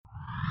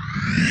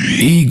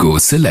Ego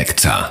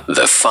Selector.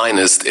 The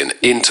finest in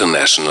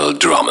international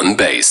drum and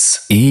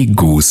bass.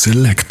 Ego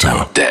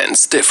Selector.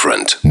 Dance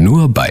different.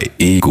 Nur bei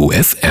Ego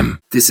FM.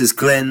 This is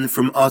Glenn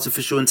from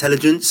Artificial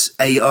Intelligence,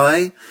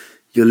 AI.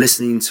 You're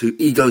listening to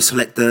Ego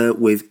Selector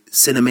with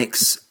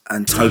Cinemix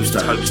and Toaster.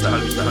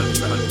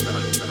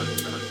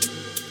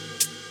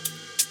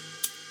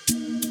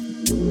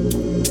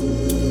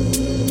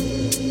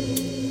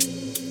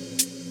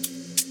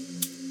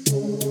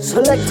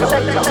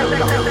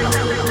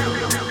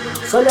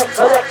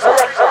 Selector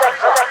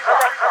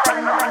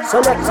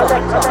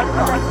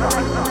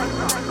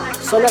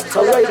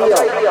Radio.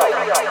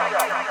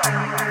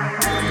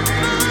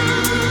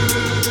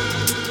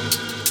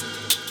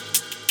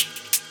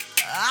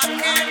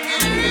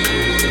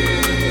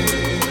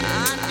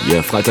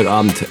 Ja,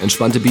 Freitagabend,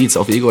 entspannte Beats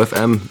auf Ego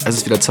FM. Es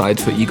ist wieder Zeit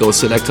für Ego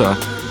Selector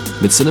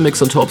mit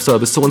Cinemix und Topstar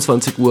bis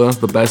 22 Uhr,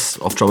 the best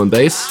of Drum and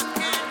Bass.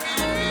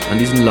 An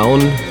diesen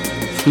lauen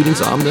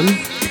Frühlingsabenden.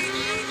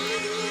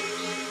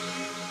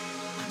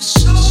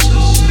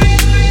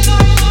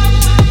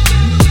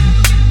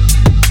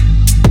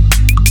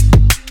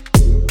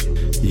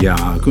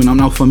 Ja, guten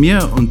Abend auch von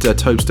mir und der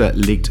Toaster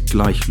legt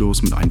gleich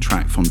los mit einem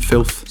Track von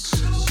Filth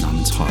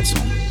namens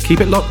Heartsong.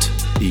 Keep it locked,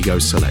 Ego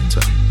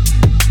Selector.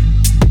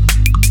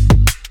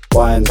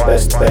 Bayern's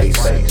best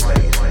bass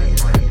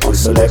on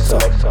Selector,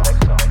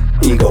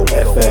 Ego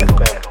FM.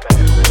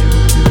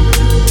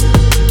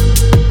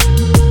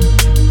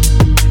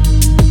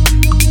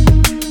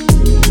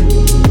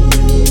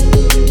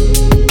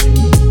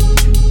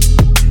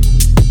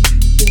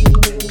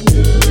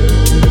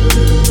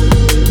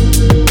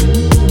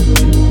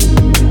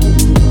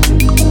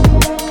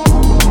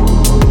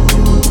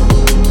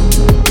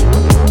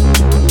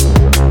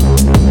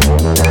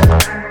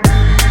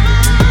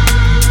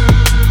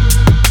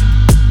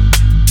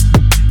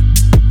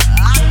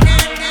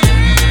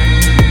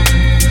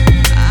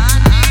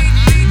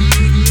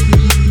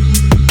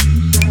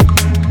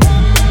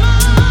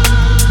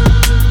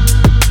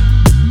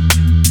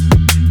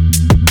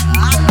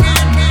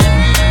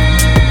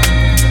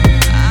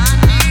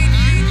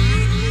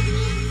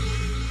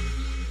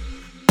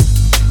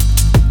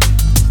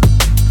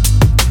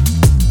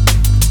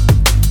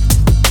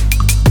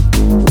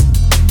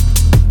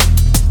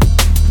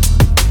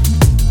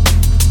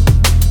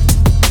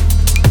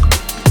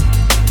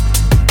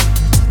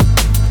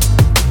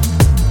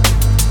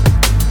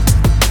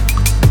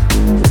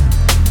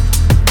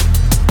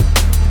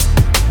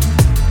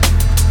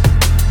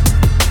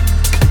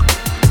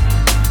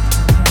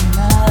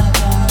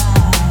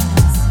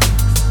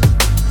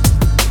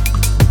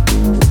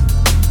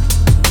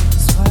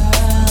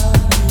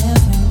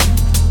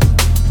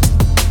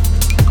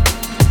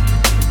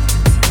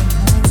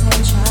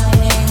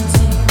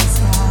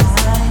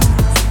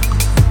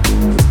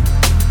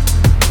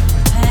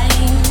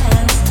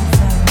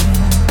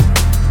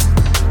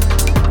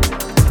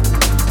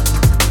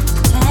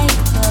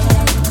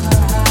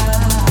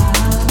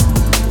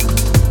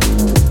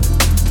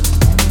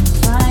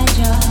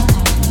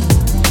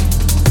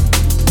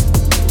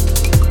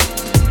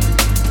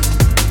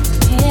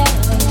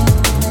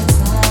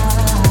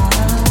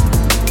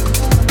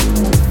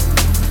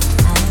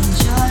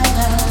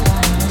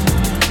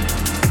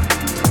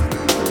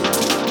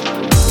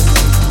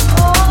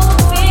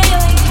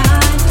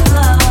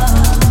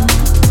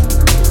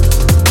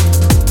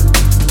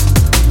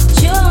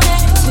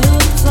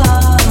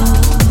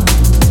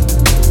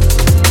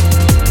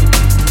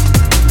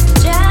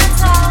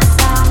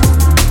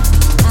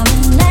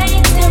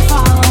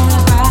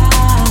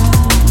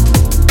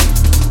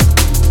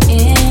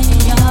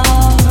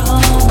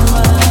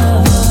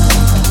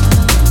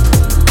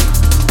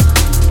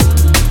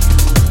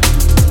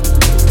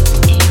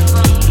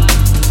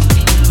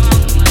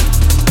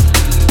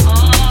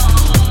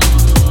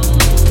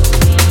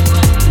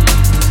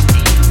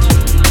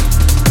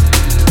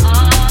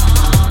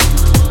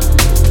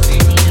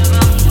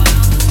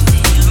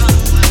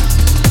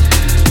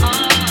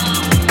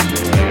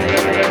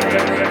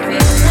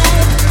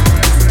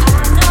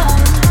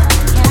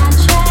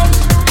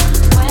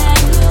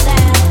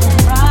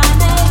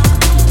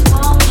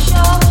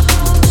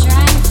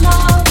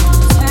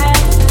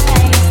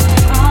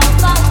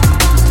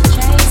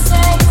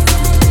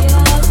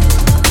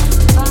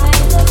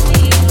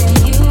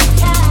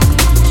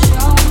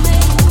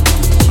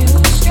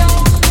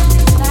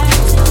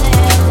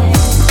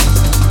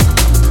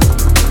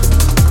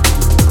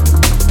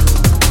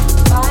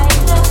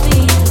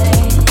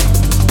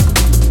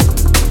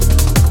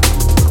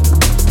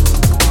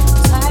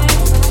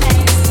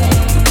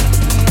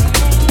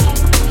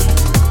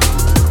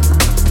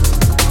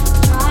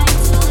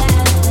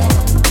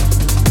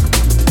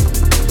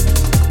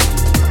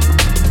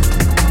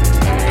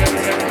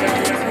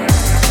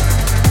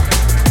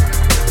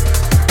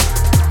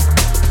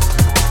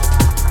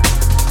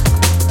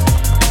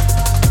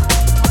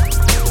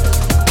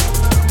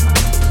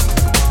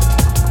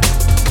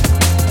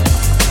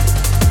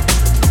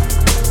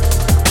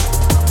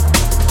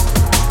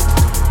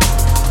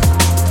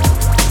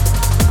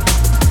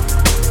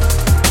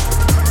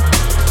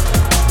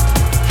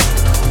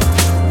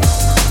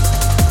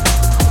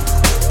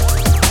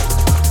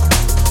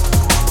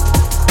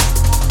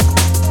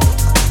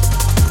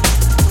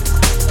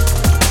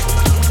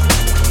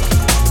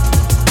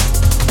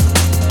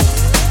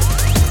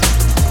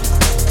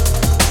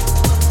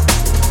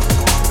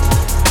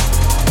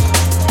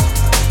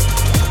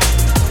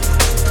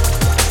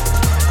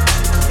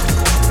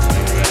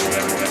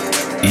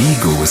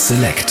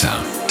 Selector.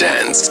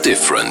 Dance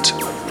different.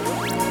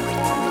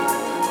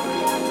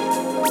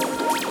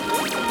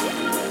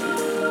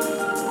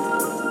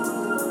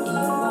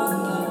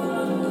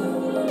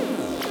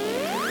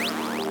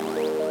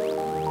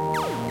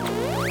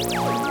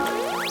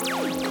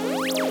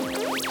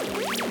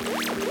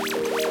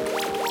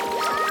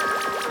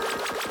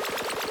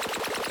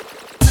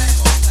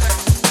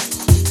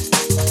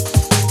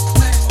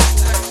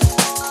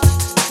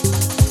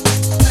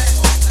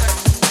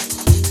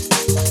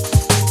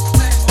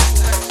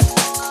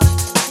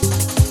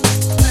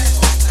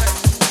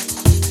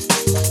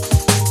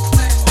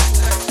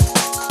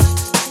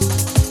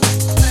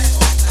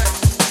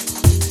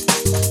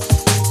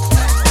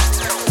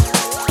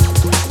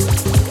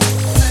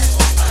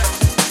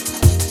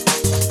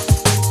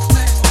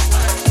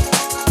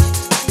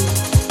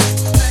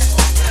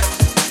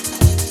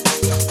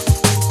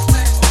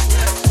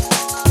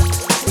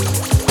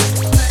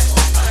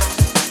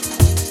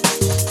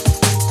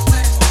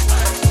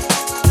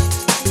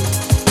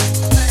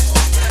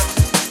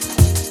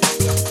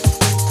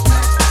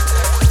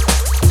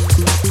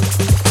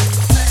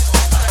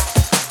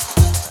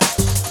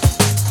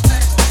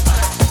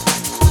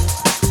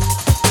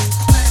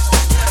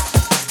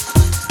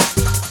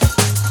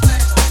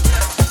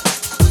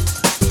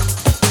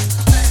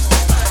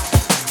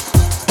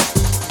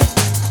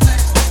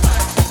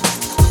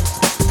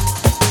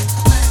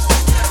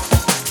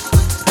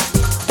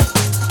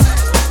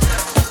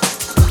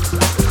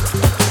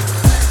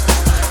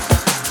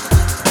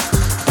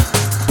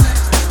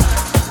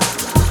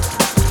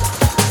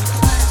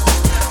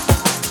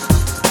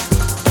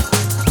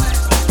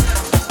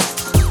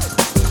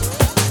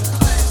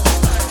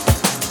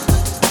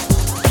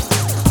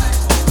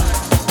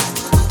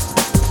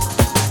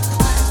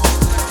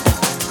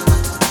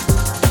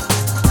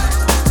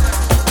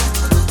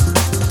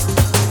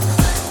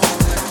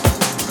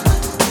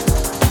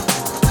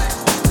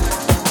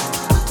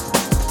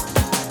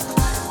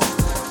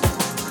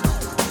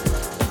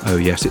 Oh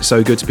yes, it's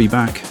so good to be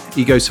back.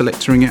 Ego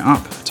selectoring it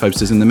up,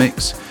 Toasters in the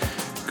mix.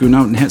 Guten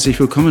Abend, herzlich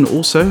willkommen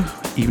also,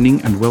 evening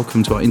and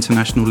welcome to our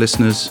international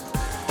listeners.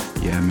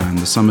 Yeah man,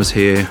 the summer's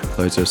here,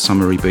 loads of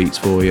summery beats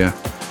for you.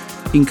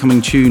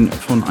 Incoming Tune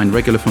von ein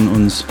Regular von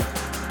uns,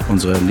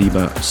 unsere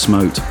liebe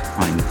Smote,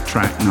 ein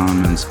Track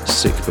namens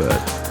Sick Bird.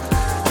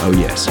 Oh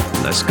yes,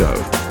 let's go.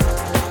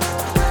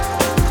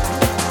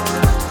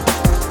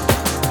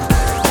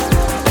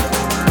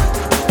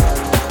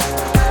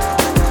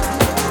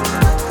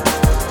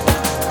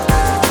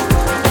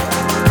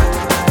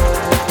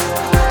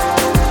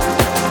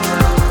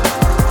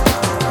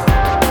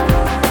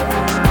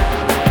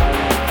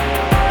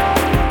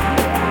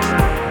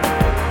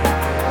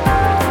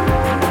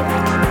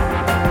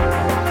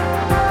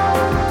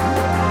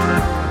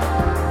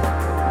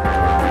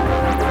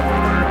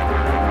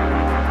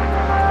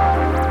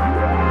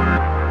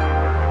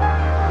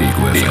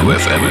 Ego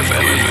FM.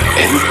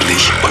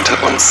 Endlich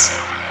unter uns.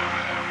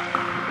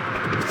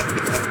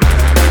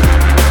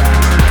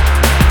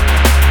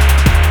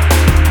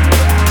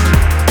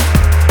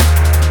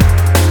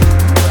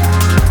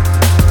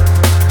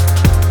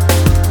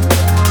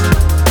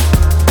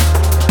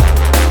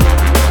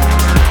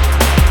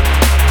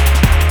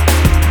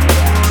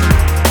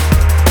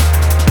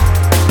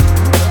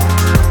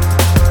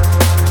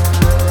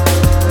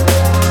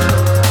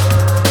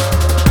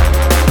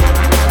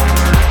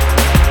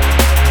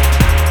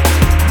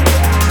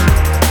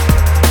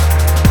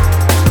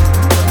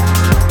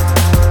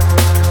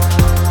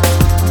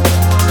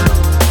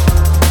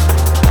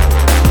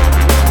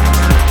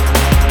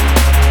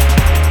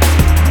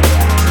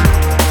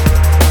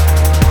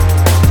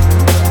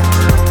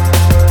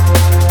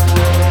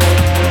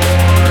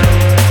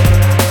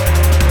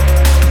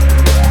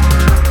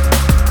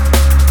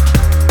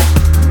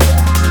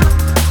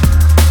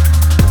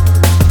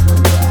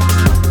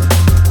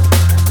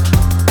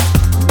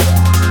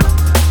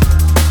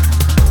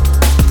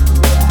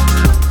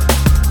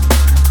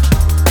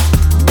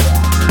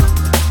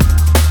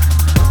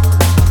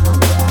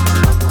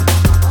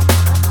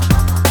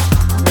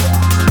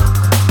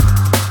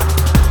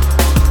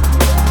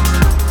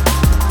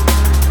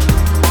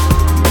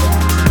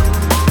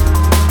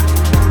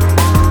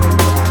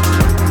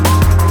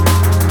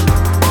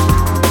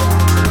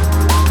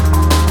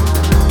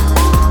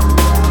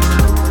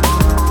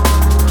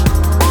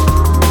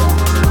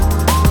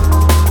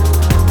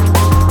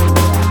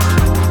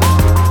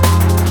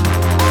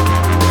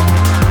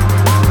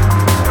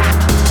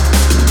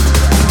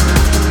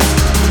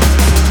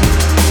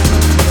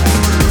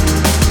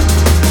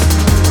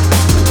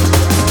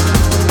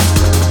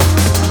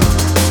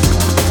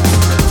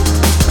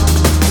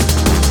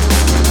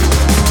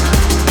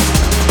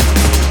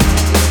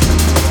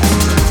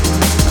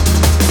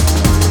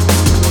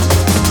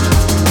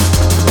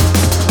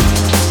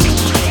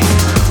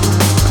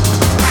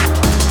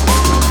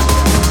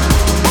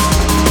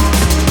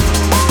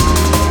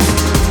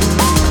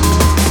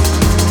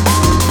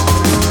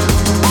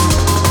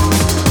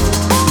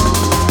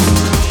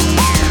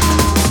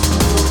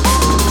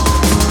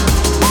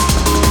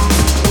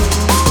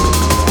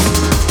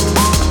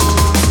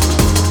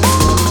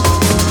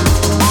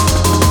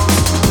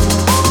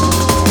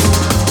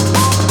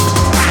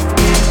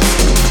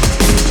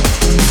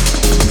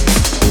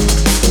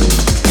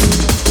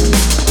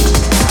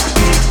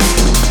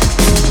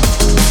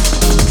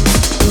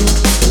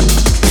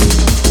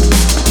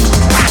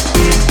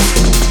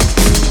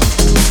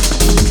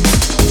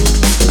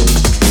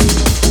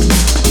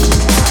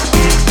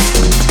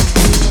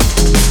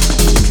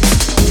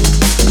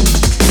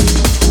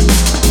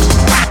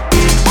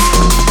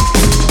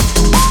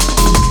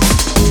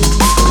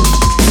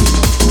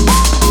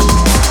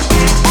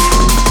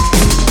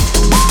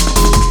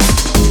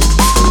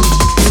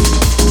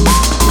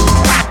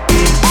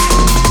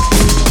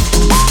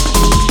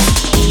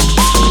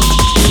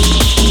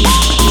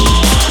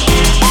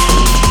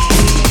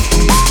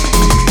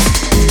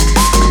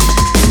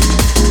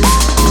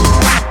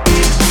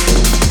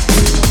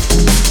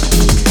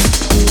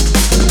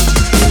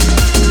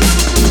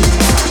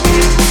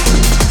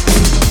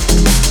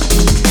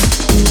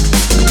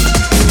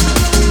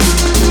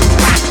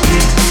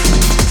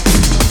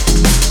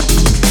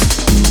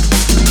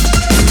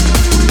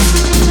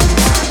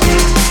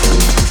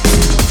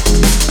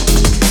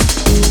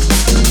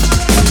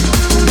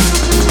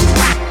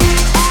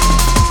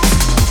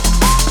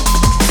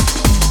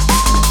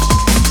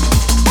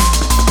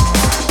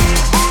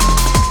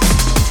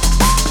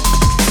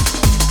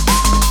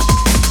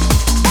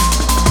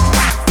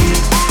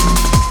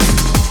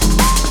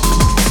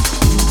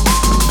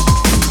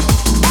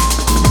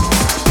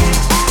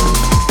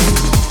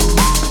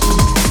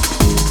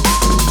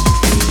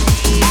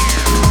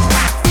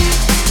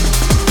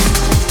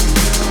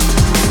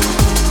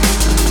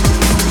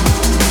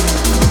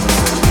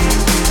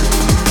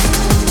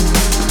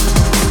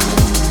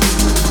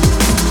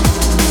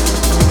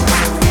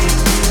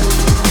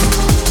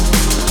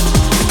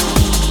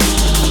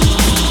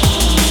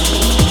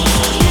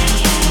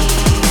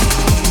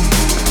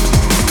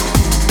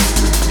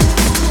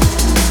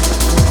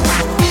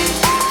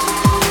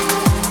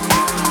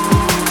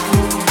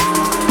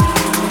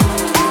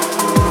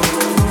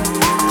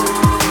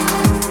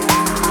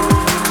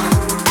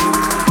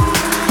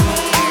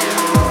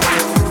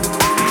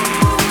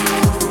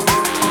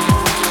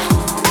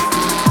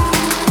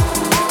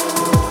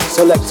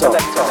 Selector,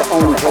 the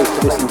only place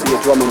to listen to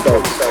your drum and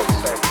bass.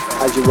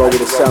 As you roll with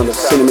the sound of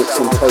Cinemix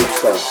and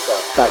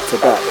Topstar, back to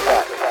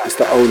back, it's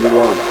the only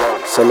one,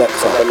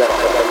 Selector.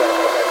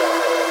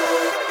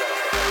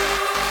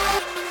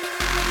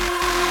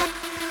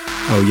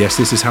 Oh yes,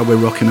 this is how we're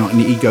rocking out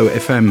in Ego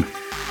FM.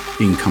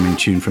 Incoming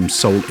tune from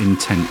Soul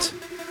Intent.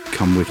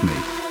 Come with me.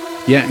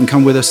 Yeah, and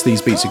come with us.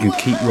 These beats are going to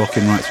keep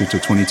rocking right through till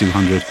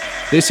 2200.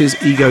 This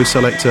is Ego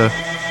Selector,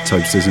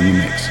 Topsters in the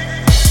mix.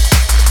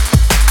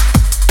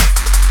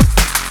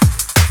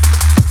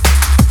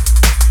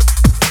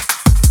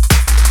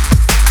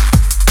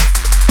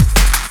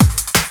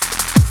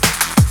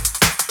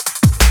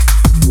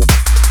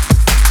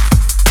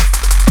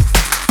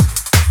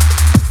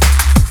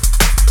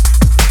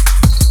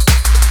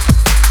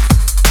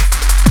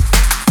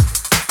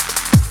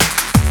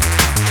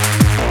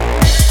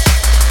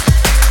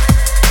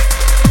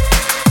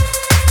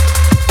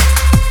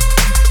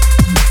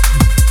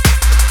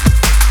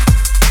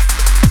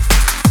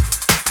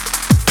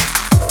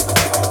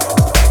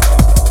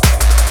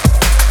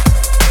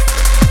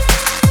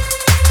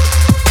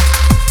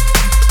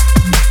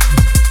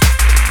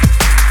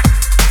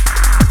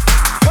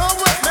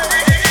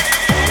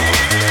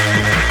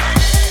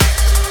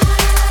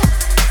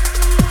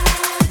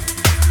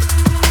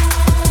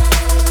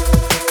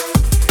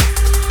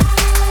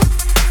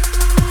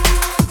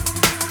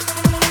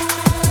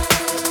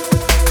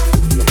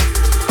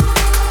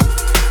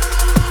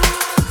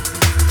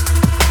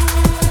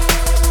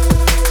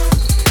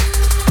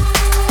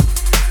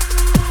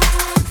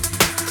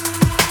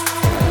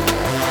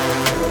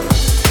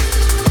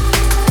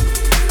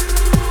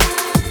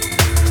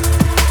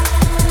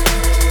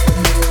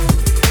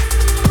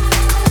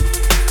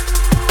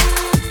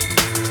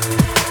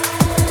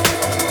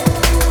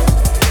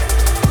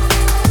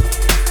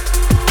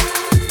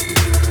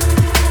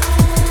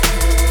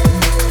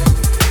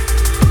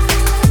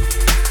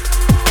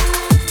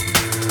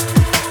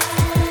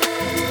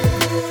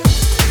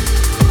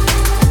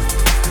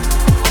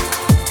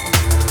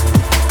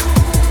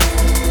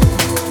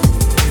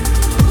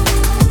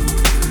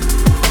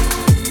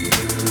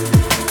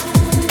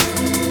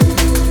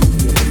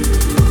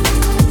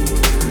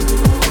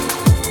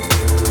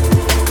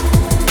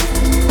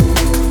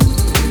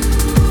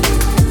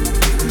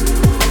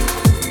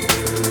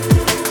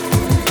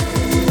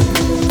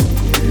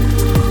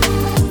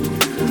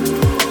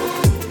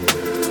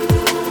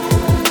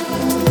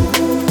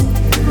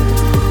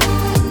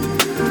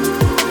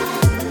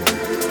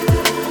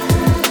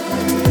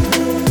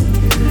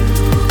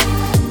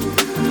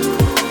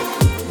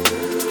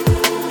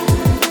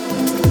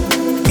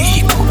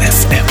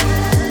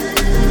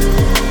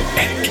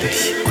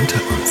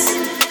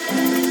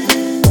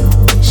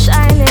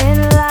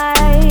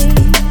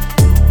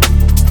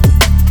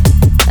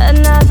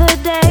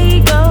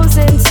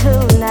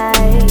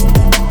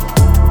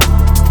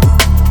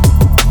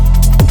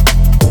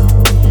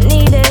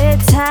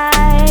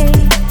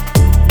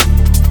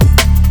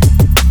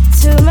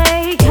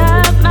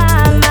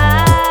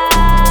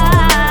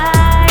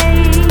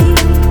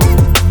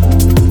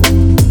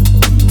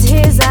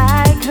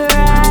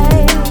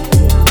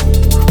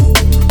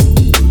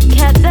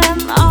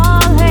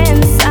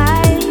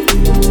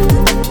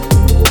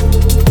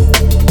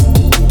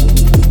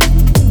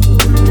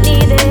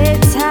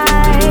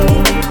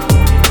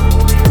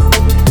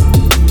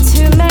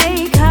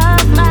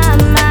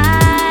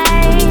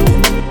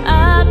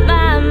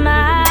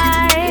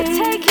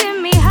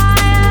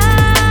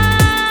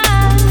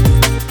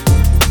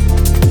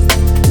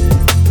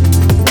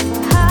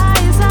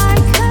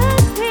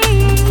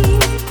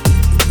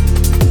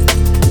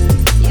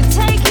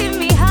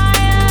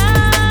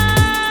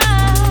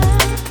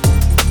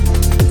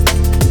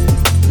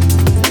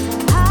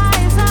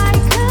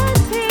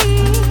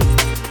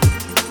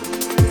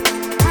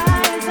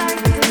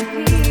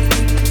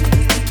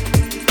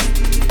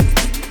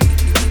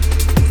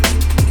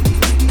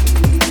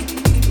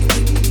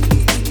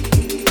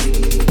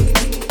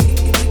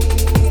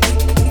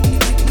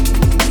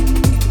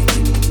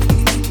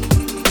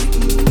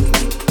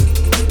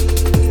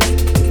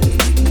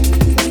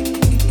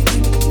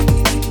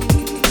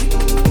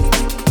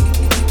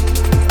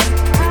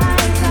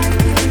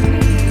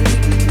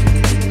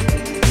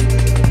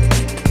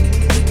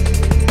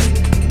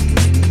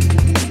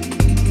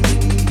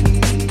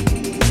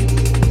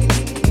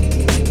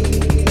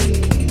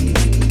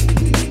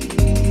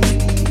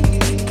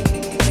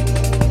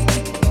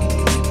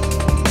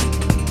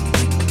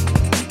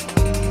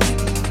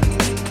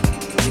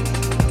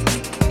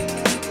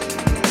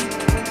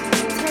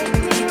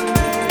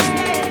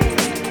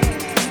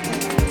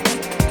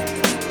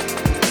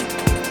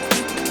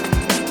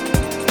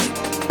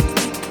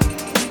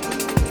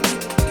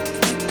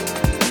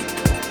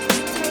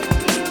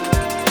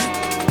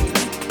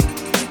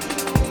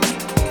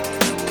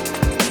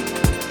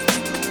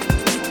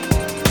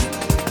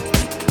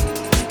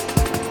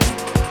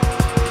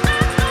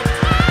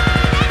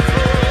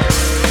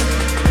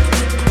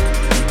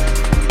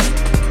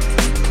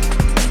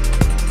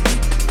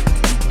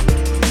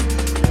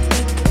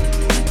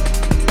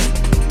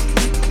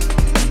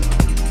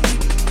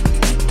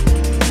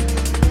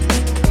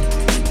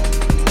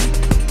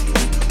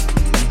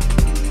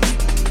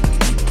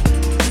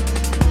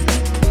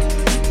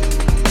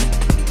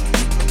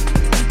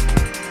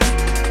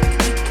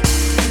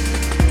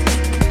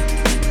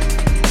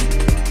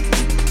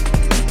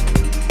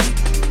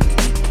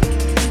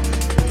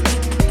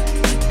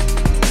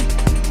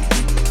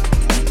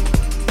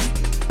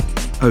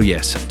 Oh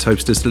yes,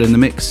 Topster still in the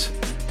mix.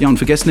 Ja, und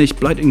vergesst nicht,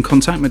 bleibt in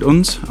Kontakt mit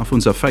uns auf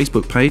unserer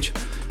Facebook-Page,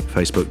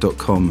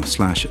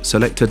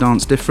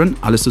 facebook.com/SelectorDanceDifferent,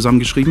 alles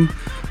zusammengeschrieben.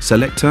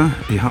 Selector,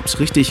 ihr habt's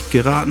richtig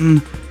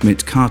geraten,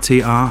 mit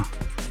KTA,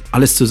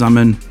 alles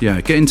zusammen.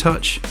 Ja, get in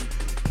touch.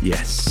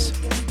 Yes,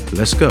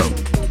 let's go.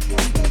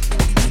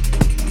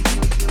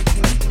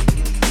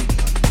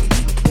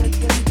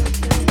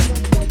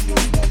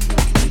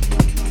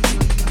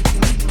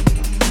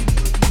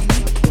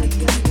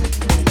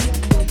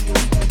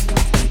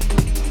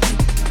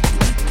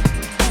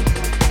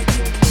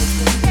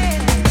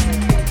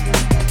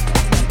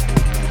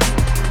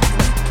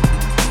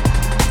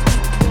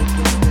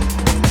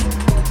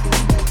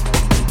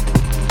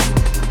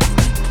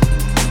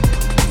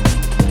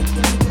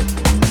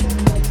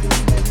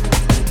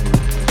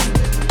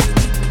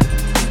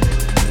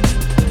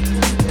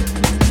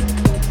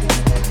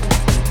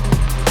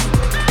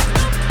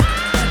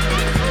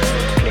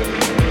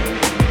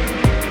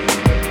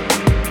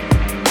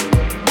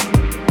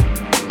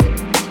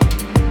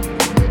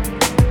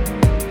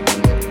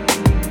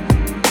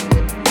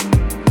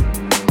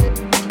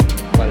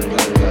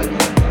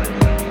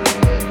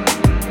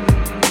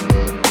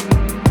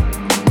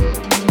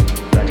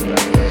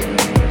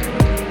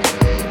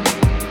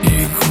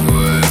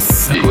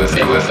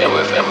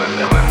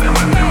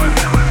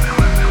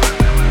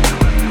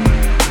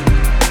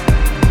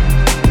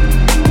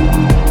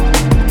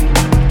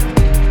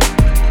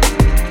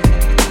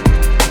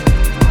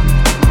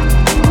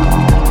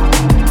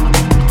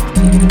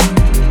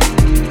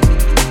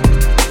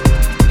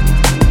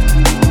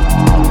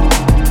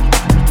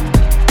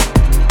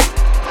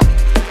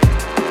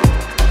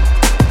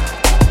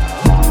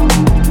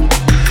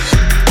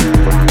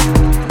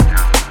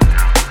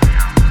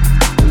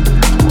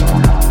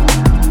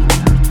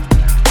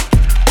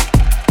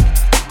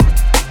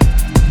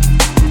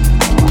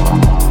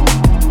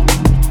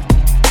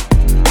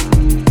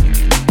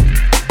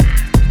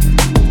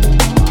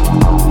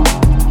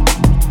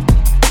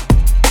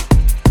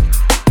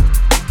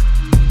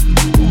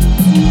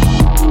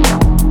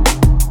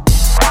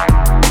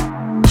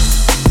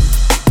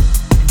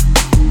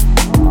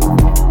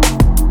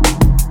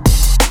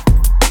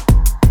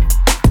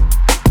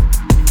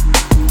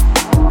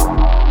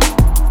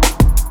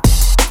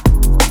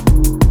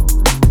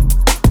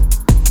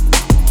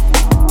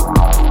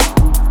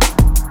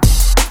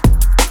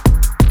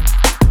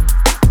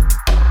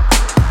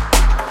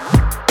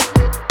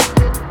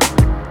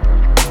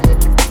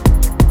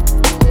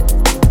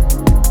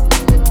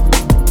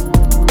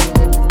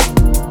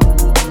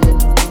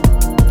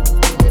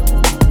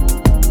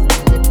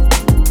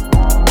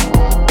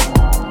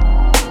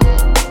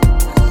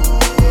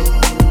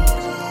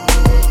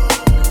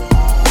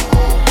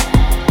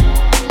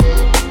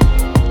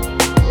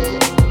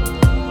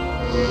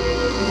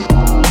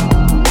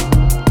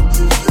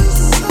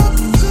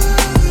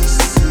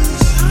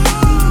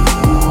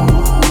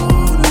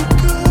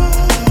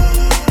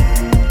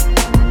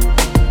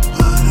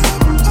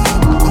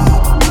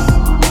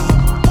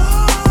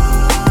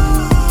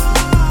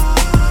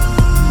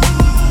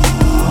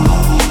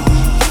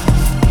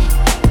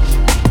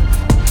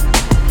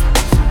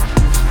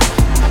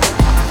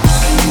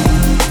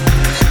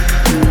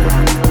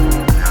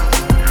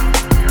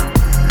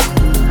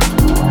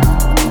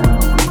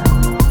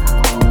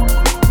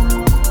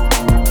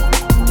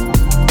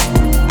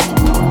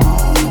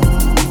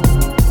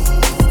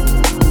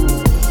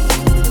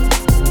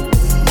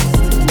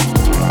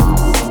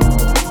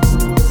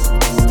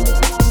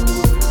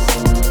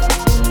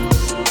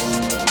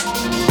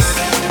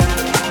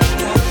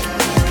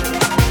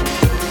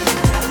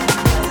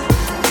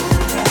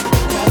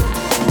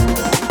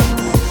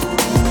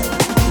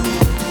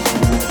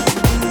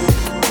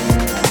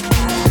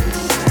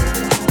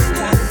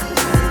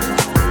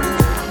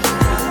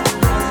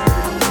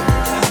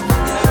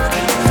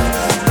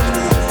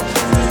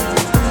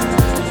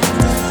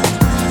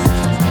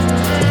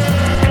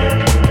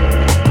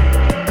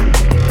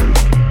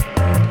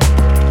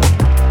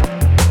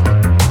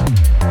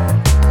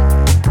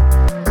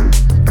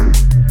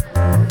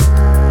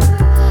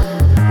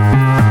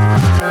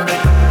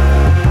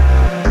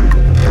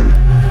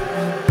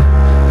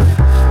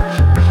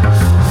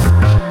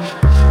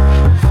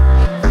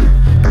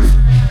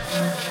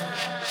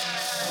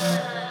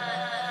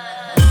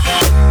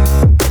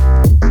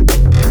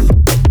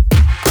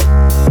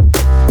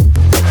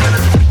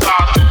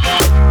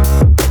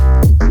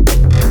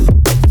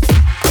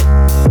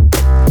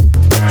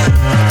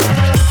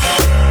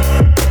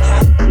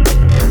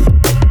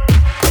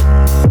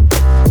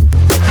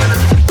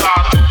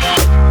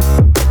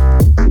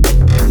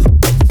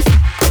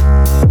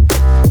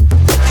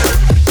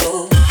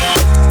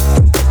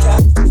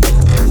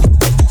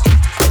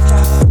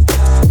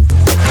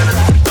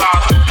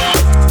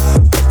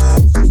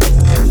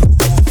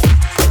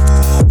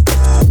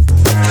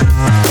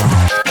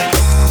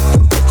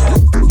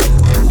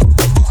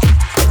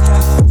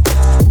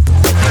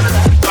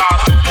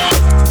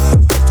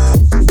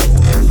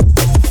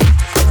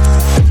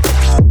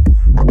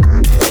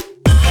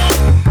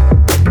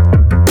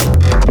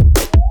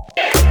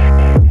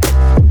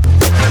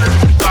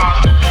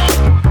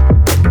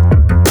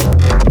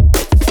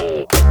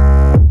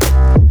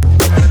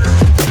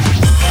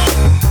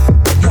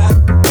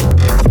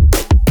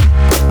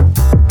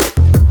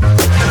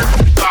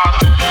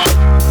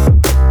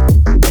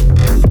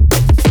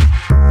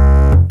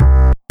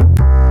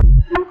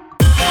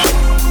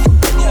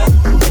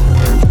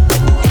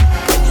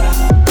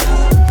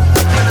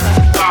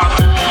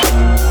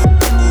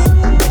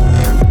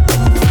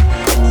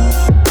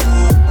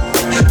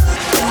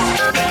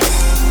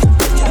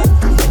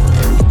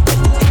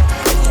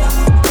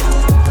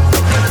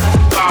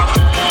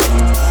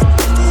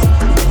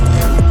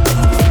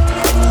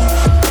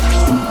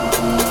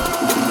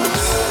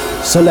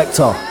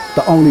 Selector,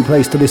 the only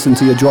place to listen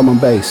to your drum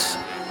and bass.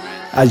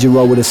 As you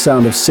roll with the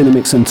sound of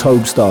Cinemix and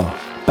Tobestar,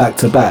 back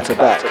to back,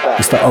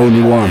 it's the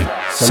only one.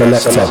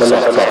 Selector.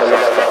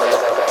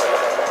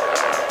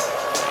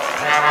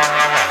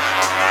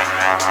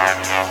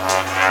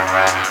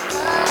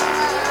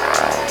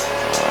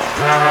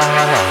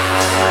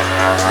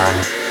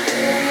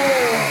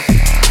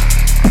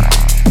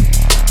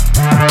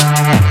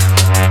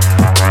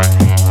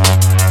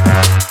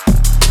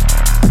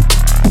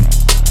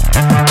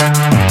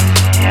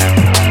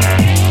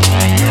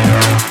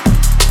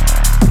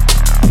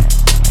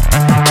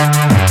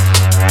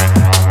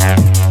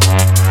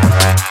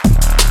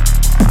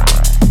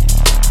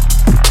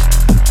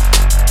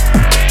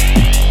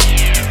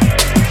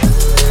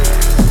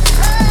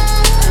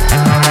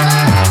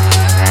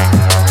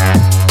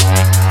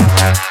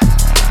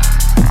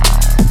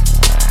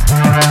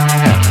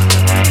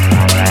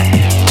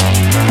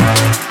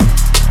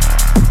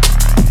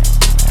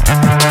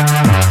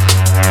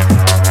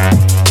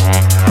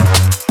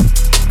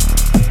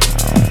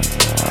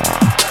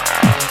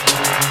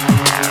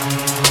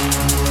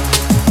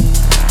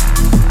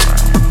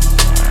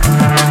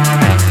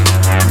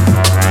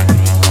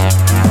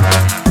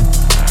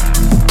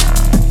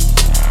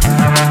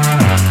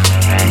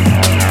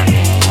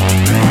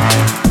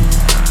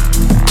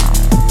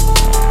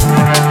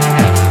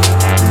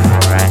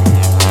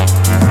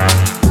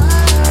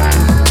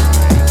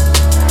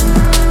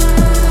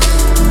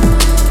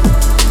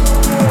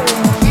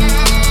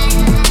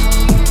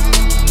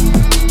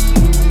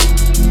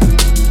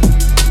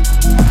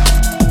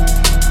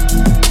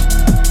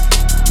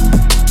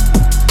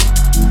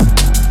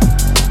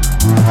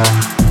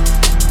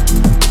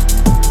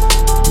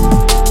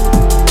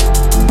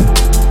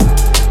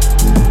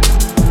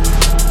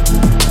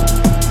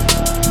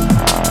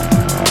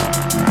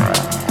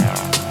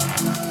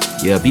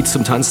 Beats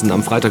zum Tanzen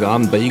am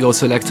Freitagabend bei Ego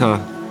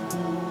Selector.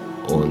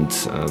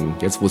 Und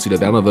jetzt, wo es wieder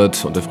wärmer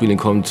wird und der Frühling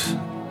kommt,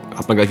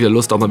 hat man gleich wieder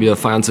Lust, auch mal wieder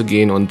feiern zu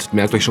gehen. Und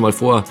merkt euch schon mal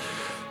vor,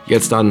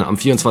 jetzt dann am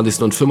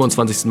 24. und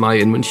 25.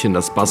 Mai in München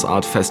das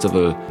Buzzart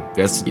Festival.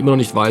 Wer es immer noch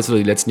nicht weiß oder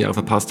die letzten Jahre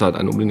verpasst hat,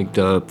 ein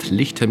unbedingter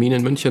Pflichttermin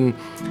in München.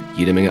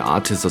 Jede Menge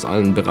Artists aus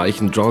allen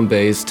Bereichen, Drum,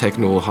 Bass,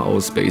 Techno,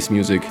 House, Bass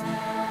Music.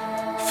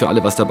 Für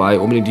alle was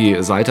dabei. Unbedingt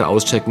die Seite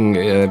auschecken,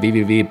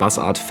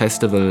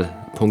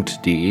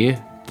 www.buzzartfestival.de.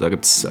 Da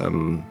gibt's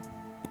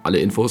alle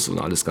Infos und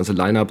alles ganze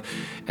Line-Up.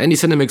 Andy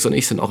Cinemix und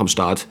ich sind auch am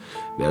Start,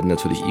 werden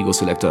natürlich Ego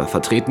Selector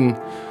vertreten.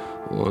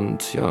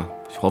 Und ja,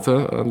 ich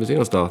hoffe, wir sehen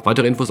uns da.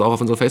 Weitere Infos auch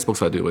auf unserer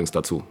Facebook-Seite übrigens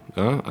dazu.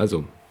 Ja,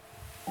 also,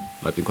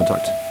 bleibt in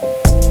Kontakt.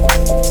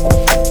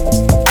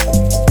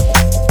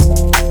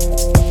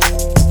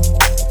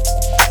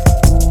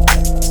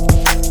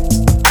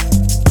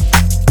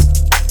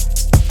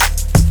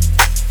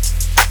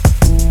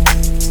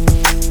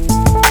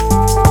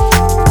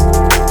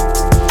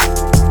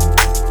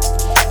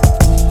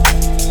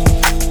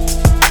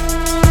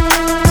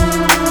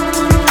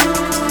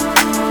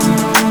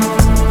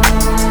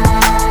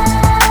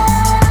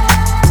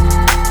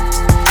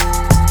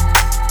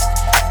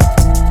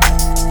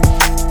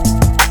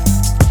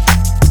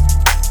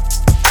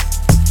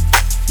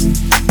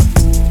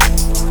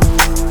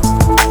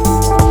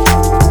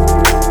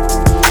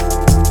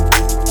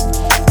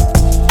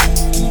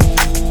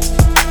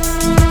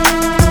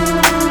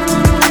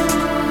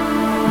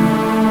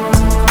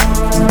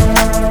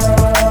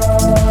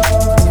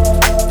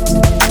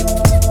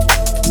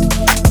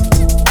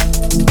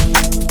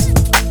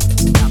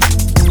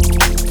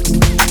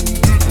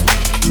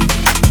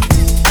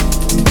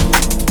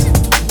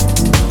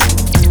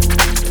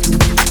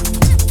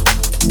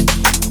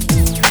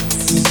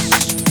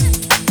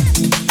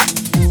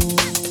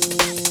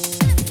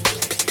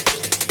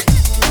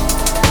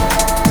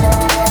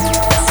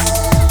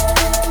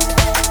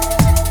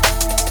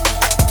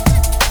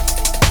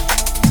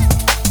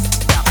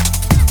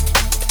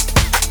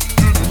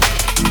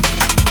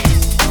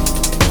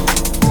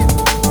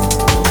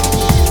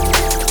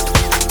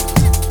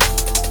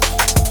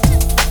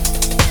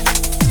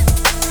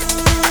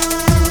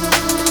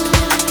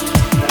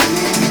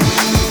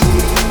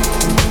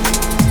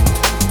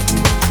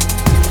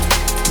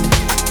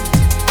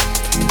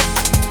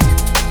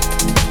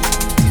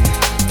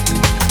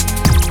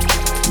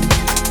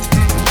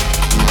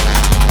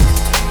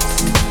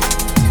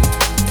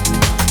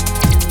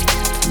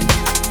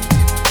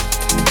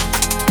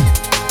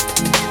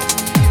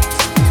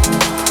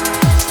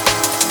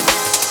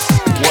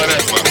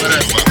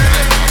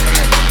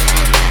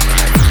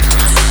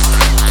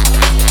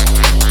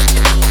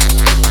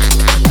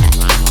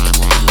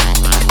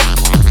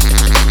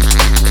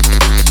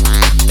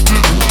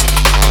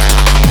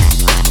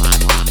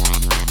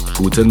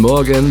 Guten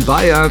Morgen,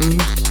 Bayern!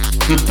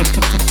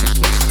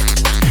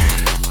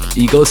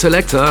 Ego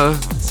Selector,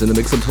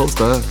 Cinemix und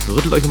Toaster,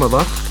 rüttelt euch nochmal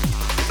wach.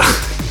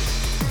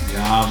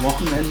 Ja,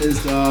 Wochenende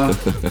ist da.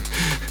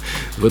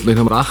 Rüttelt euch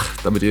nochmal wach,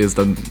 damit ihr jetzt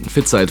dann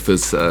fit seid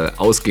fürs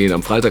Ausgehen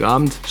am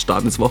Freitagabend,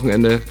 starten ins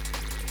Wochenende.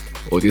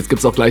 Und jetzt gibt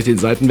es auch gleich den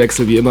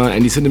Seitenwechsel wie immer.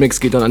 Andy Cinemix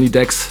geht dann an die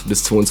Decks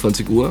bis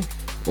 22 Uhr.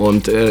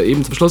 Und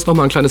eben zum Schluss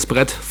nochmal ein kleines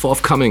Brett,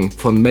 Forthcoming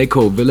von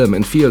Mako, Willem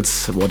and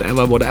Fields,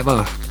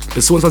 whatever.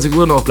 Bis 22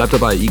 Uhr noch, bleibt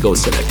dabei, Ego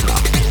Selector.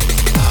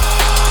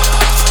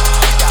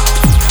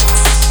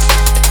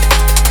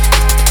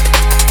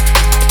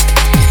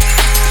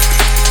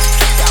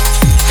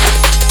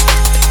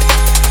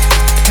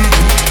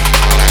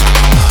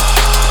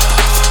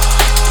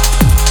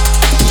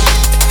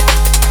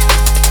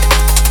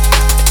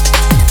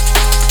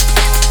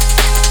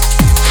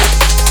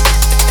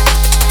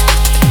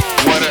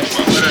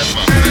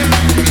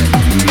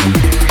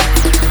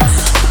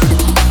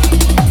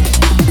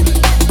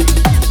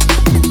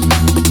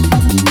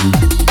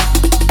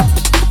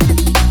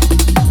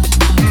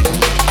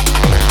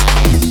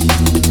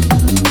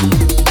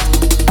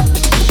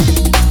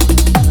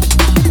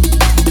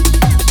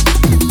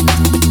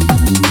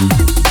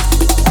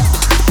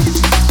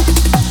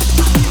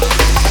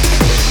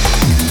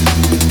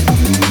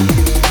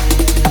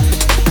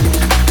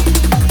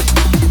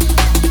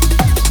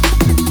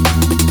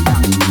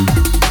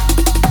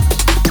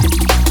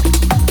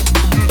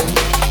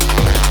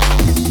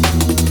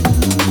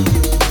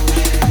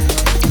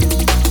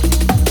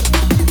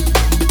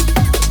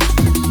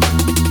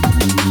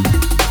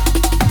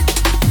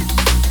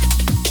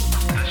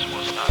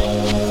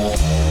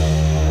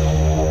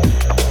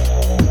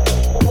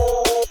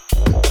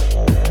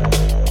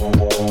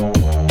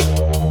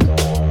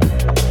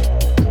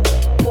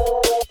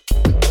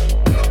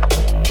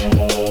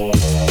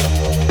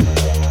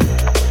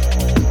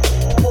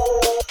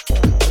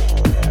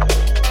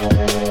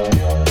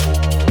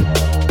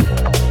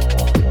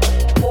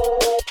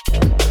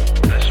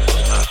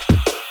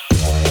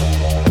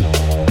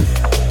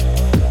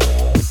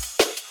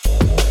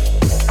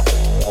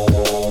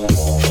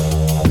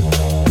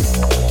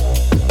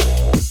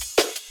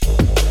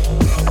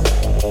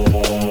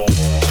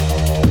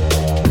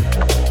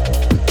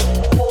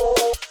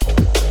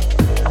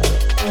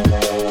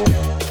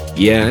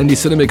 Yeah, Andy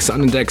Cinemix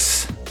an den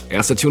Decks.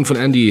 Erster Tune von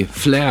Andy,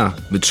 Flair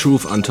mit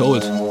Truth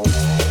Untold.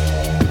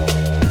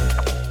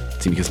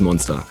 Ziemliches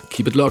Monster.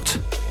 Keep it locked.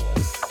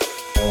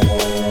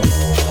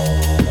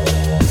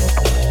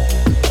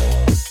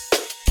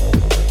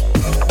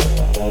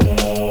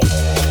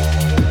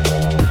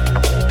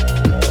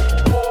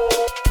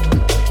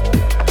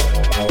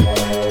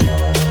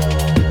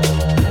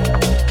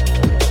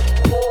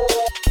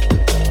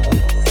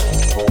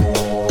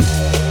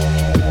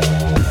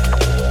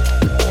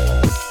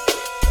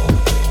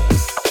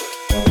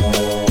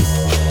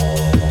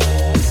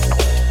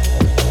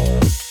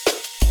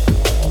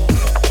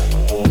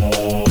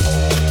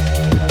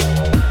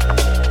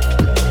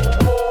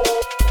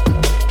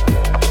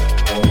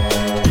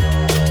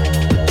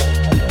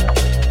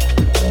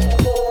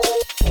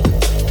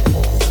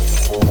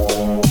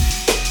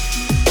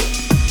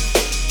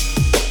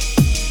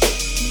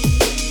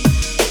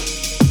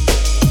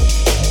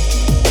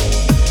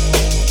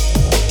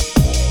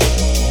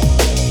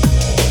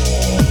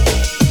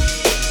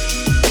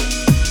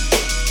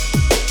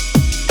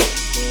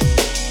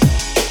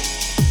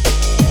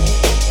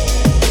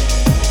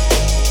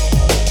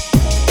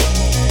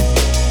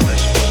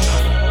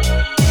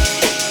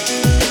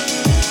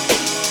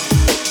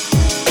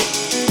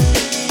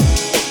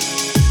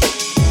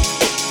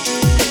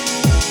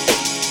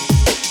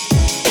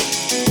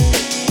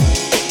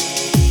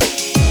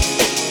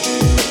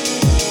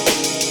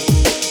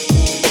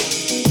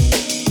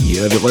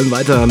 Wir rollen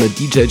weiter mit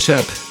DJ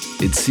Chap.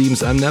 It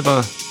Seems I'm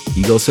Never.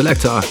 Ego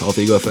Selector auf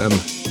Ego FM.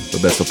 The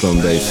best of drum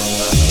and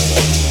bass.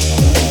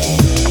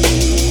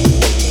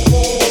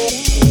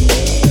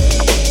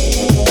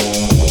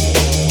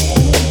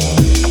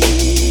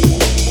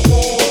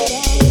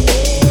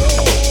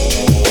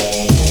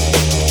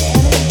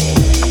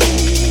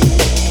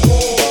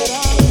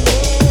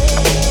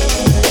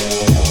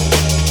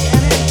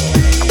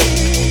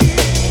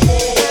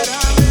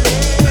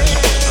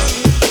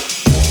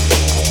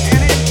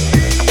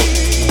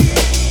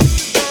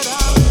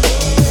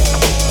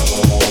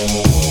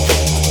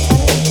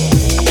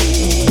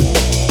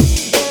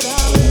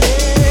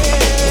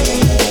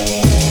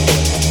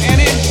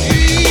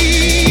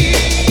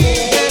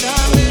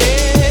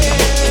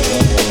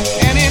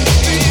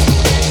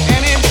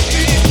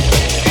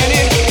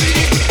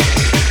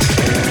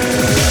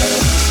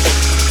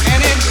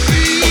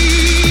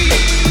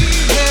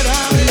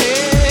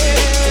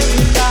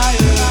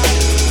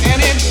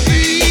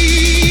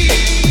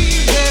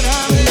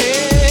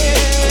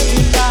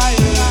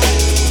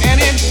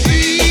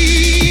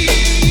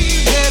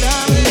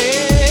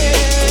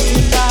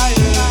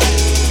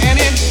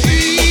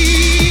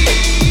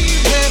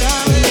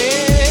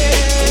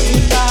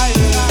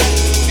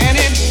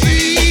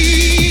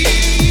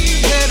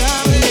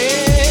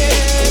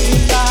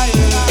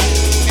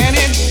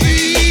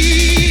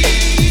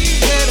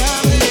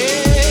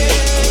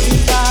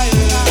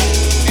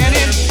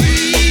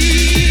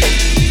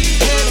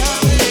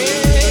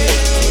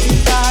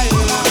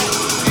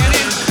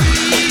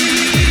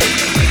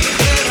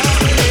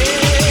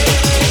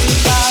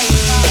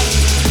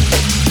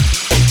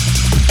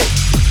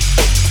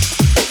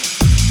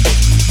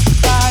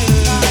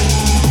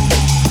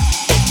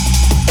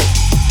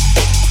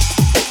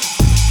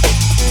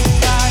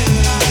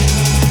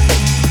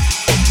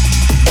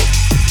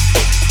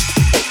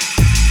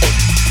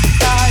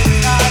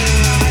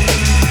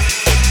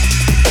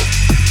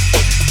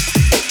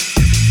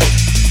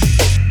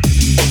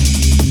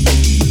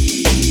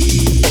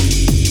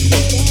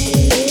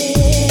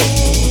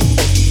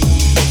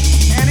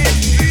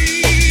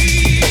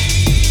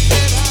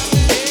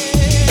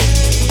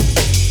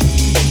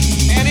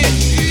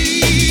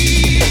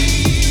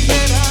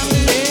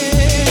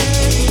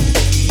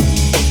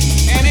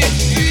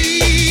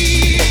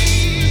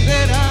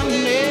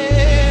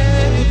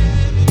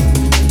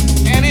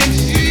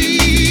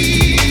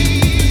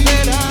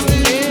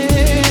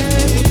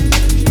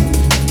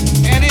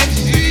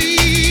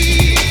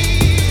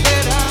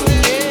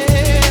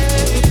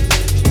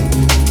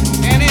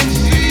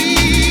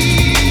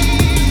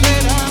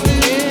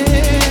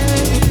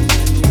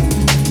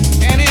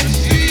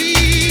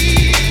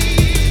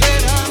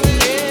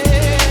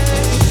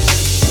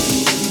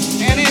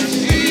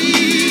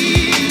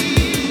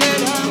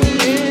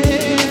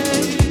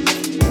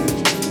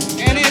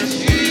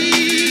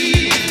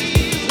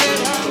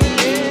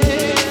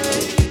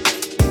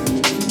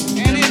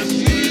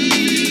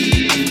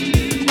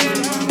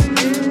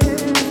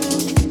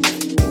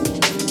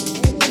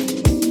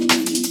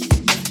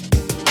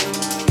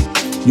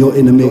 You're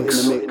in a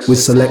mix with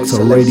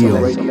Selector Radio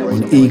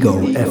on Ego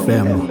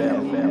FM.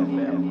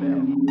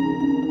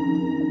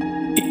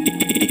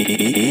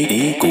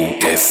 Ego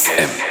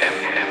FM.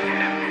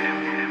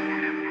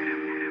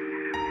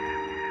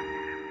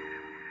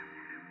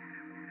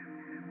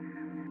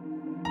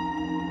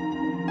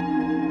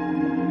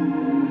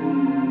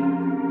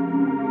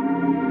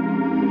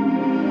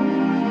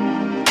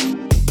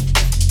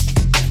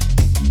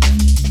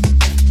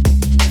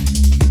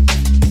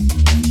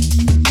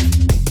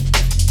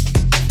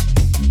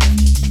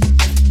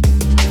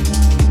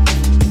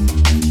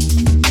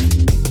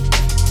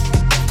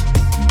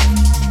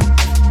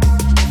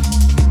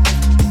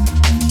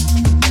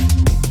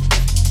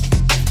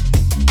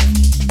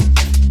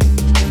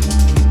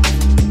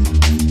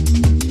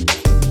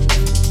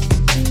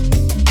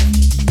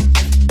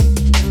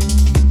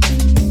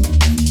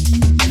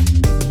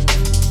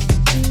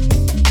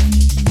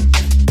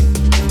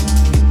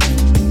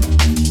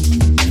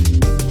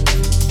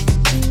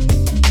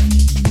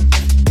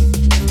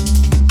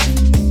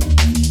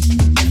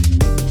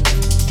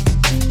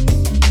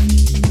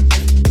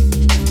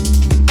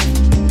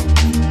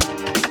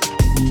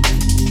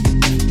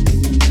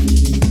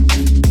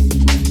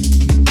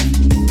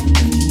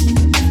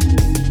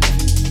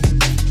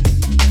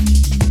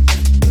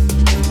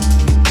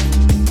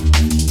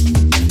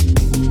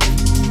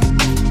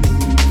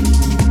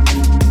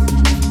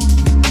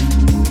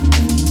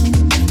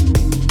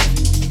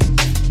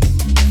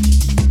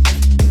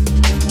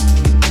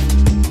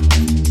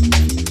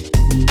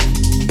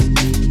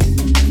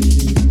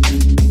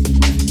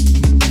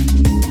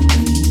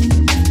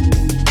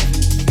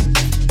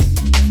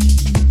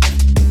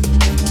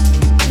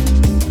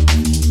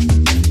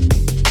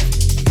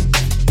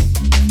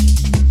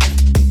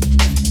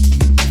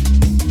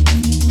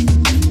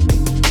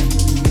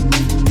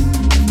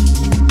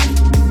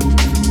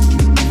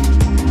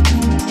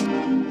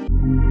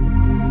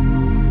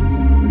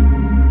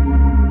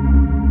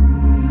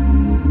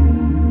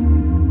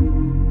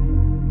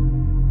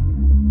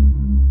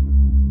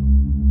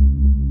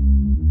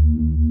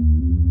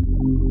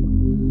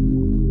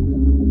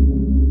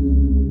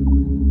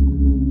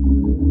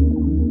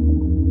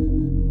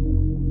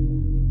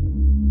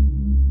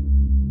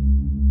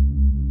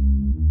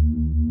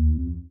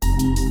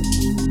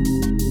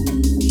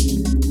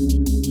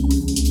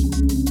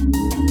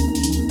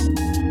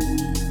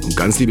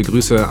 Ganz liebe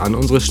Grüße an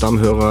unsere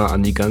Stammhörer,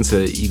 an die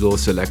ganze Ego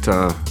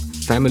Selector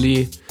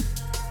Family.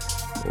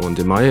 Und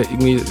im Mai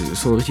irgendwie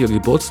ist so ein richtiger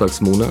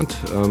Geburtstagsmonat.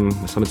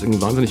 Es haben jetzt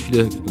irgendwie wahnsinnig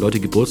viele Leute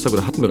Geburtstag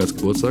oder hatten bereits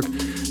Geburtstag.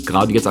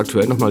 Gerade jetzt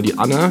aktuell nochmal die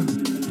Anna.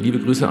 Liebe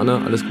Grüße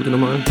Anna, alles Gute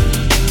nochmal.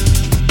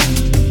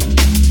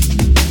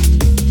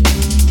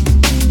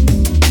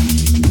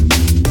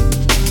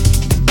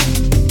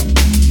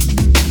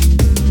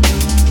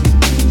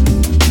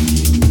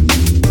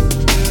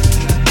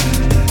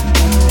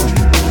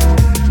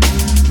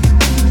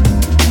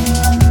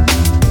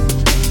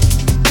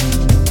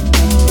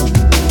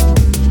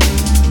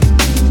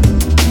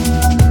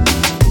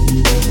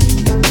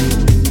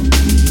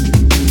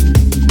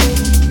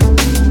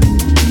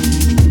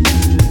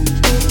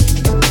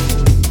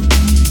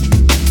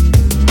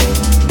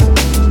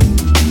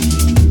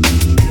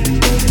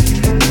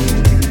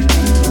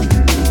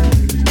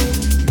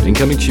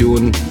 Incoming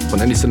Tune von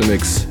Andy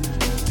Cinemix,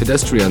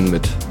 Pedestrian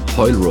mit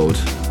Hoyle Road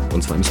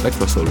und zwar im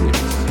Spectra Soul Remix.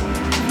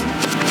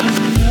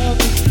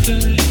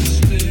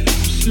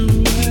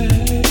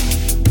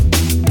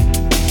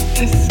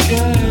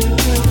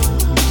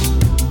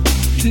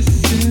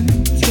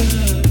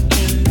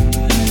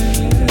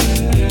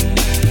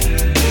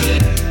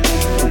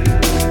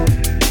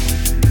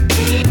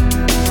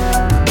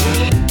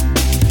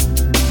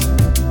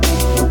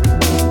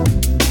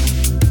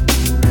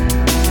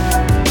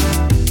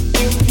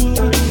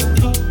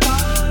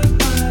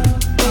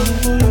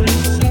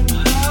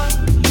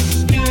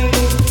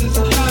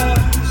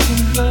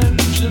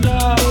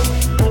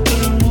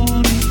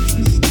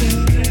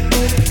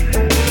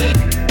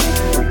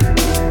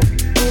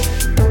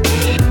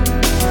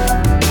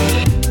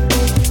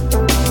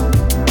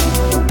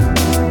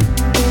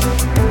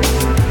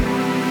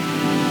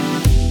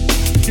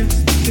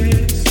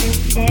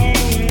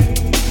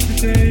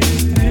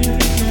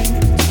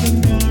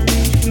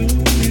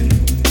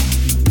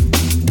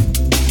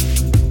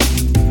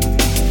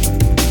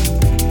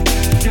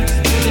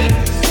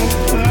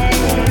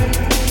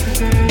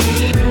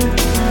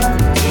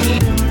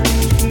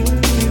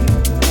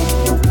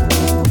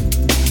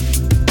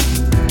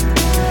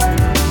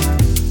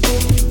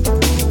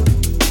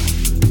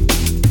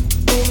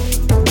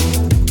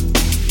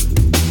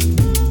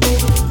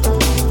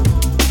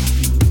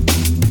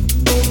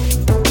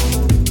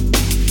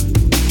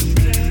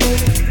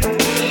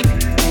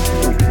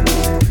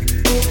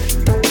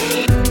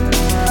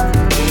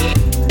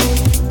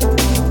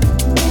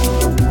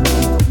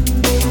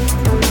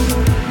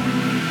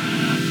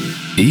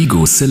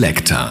 Ego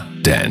Selector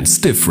Dance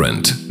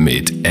Different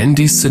mit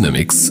Andy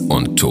Cinemix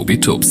und Tobi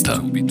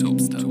Tobster.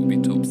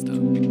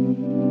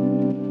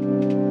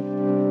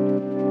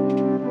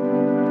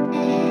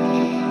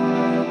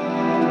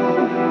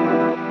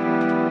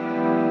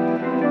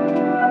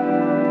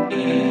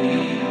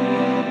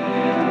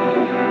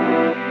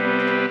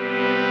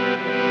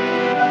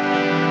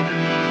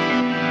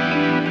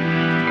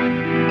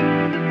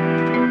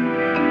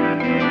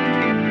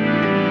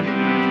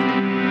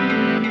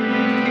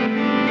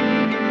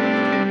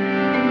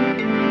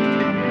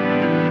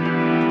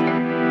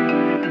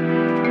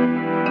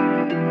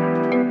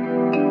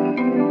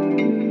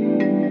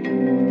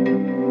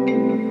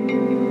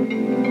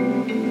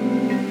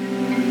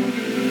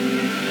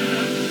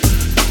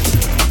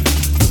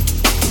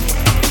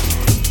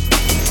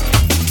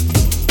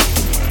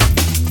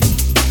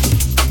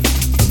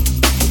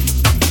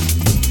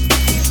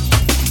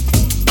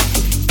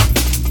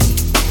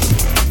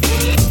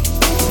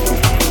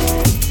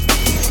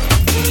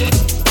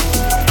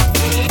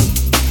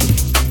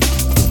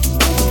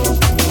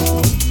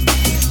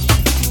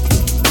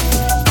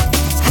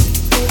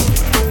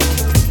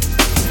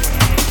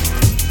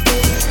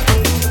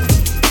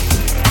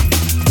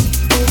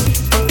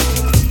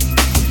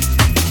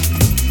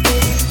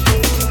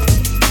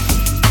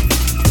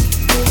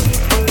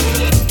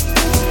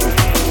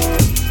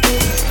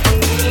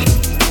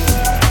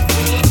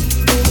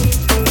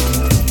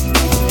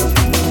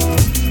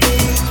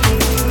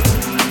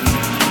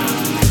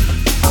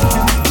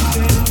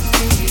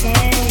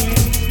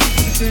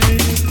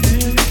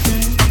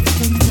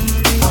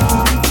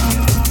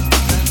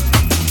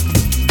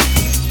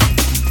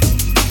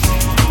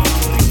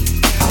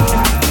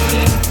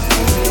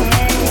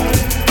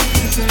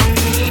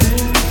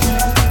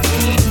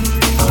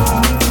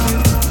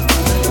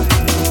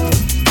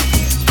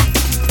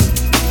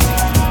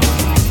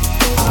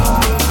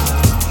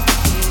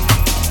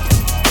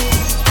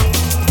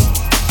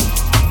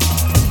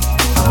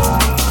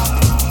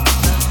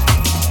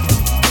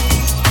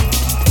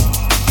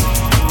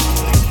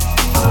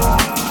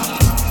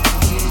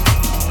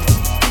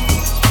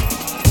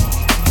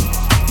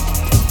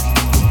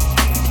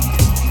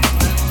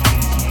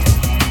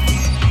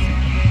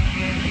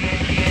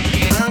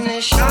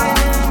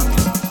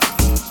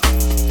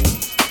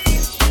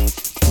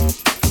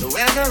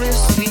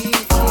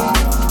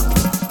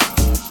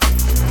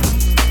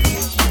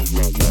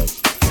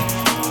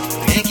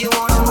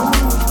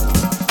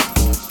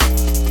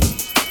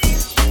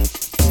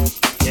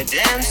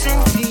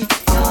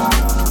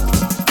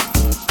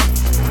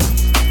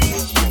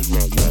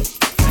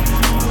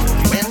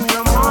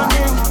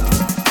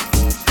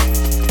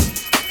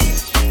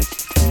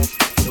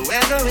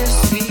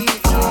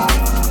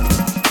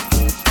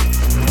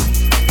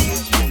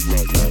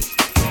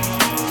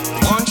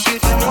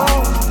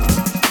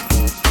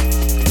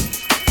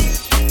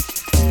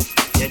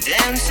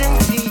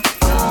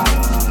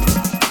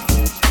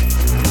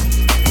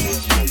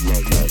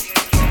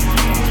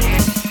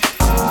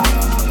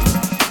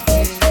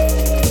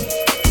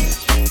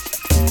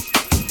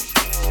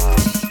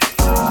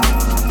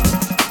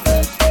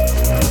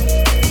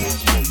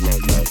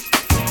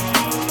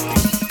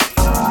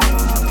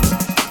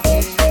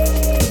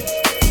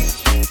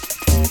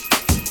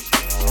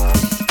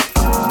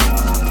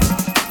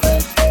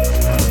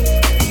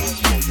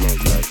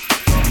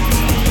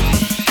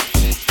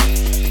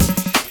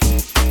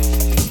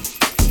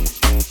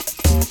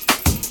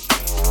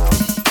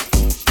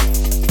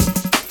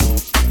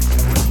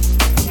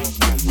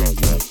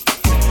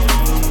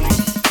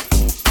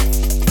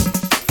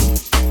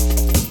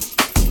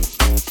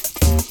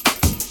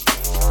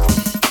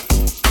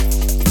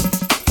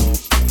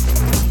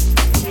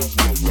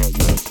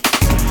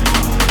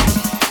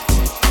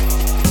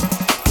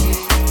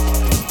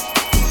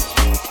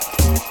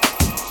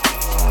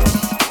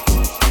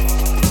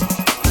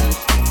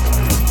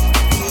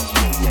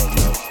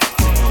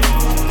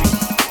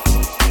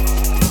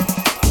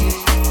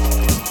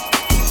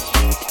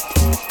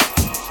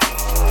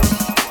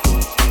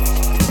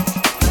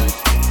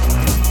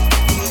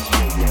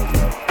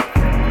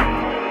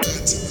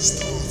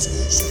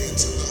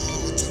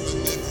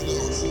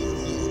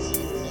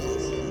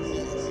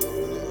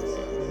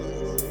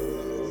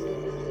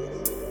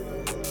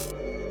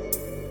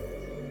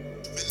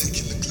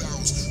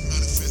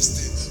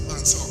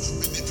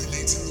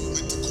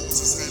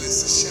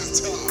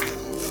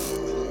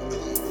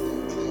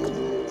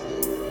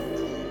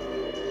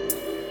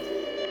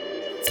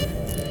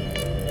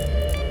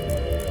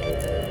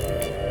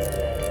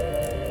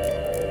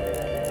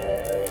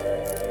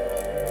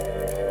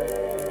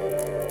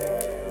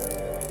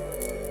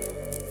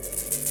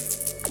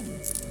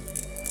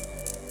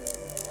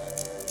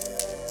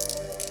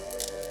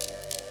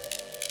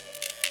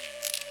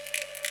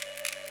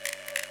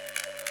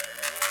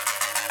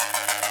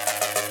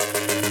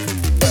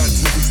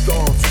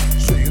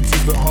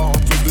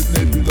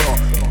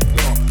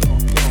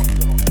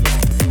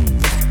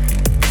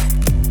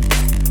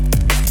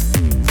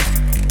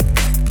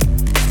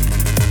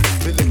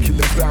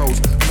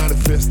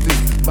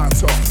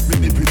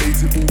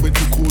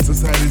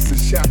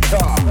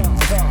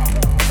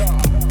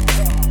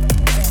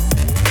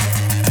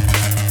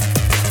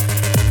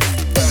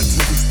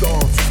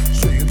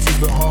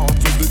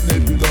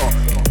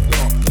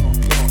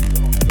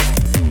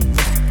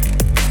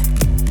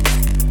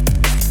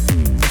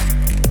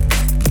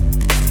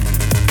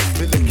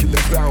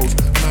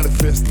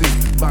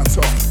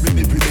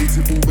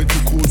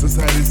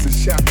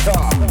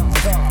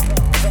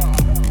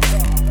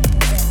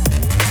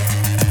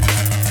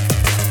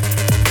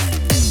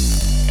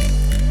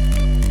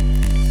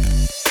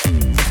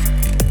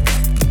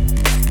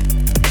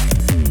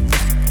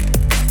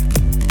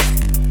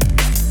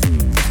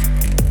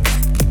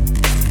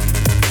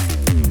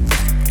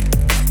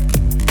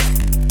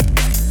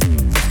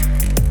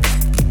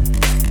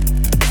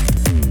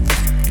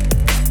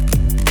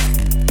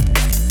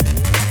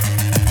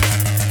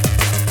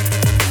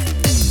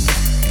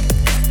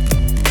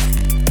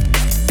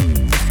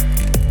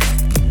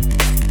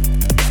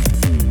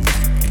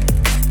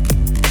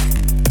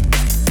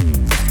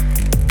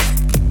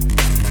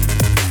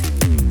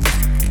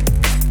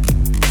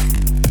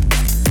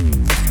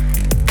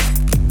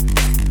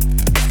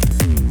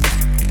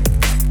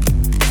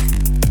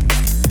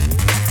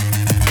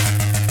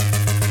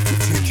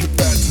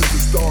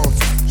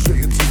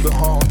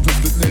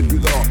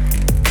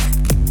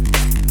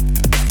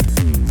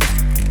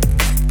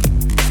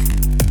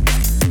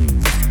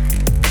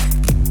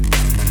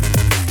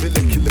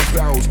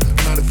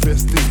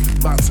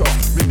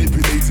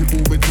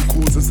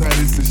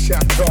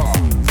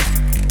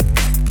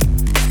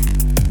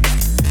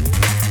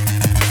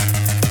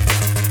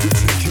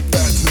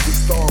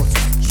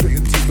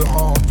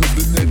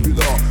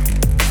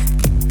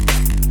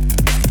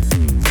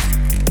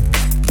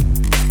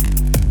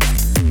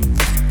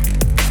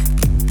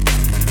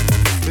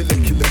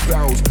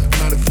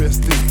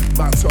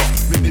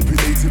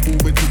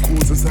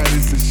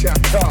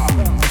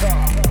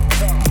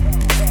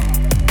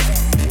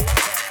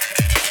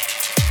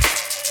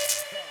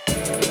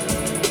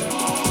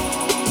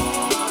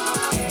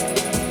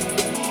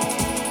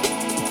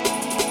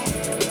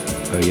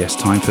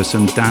 For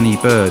some Danny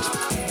Bird.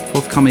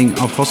 Forthcoming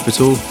auf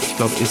Hospital. Ich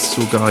glaube, ist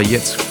sogar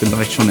jetzt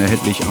vielleicht schon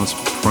erhältlich als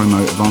Promo,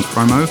 Advanced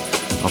Promo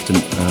auf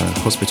dem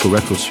Hospital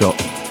Records Shop.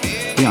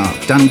 Ja,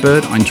 Danny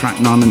Bird, ein Track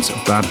namens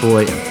Bad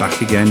Boy,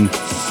 back again.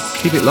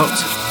 Keep it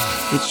locked.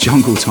 It's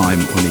Jungle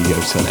Time on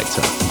Ego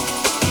Selector.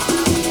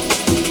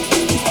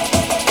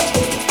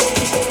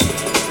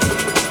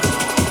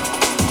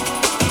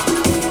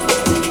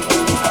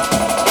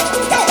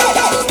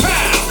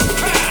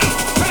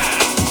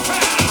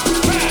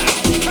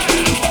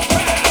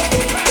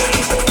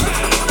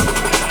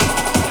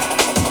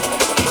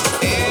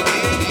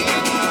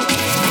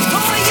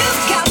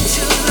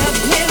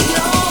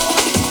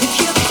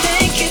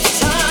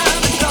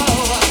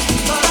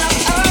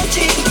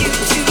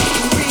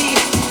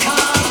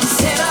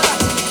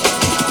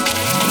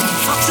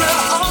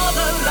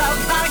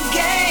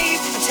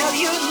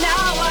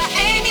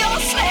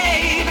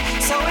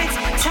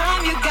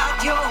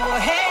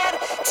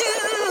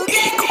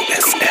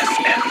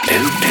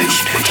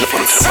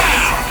 Interface.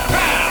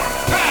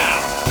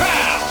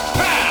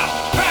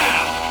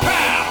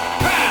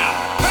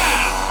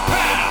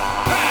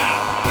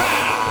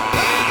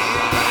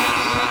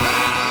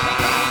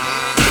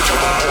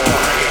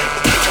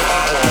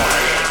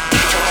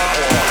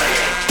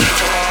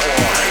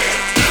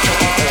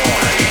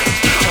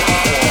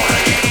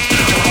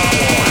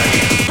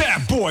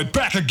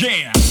 Back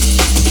again.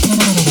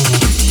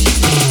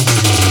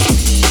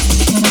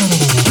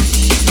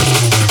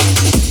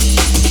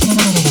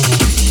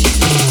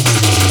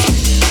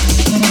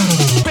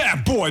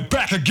 Bad boy,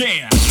 back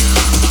again.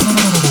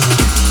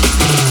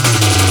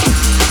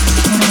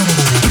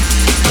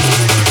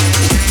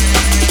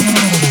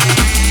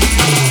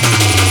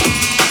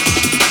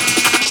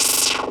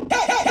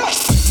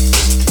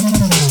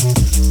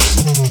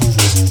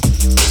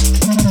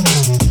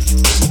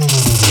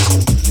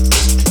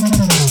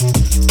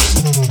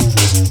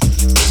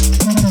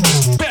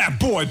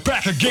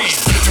 Back again.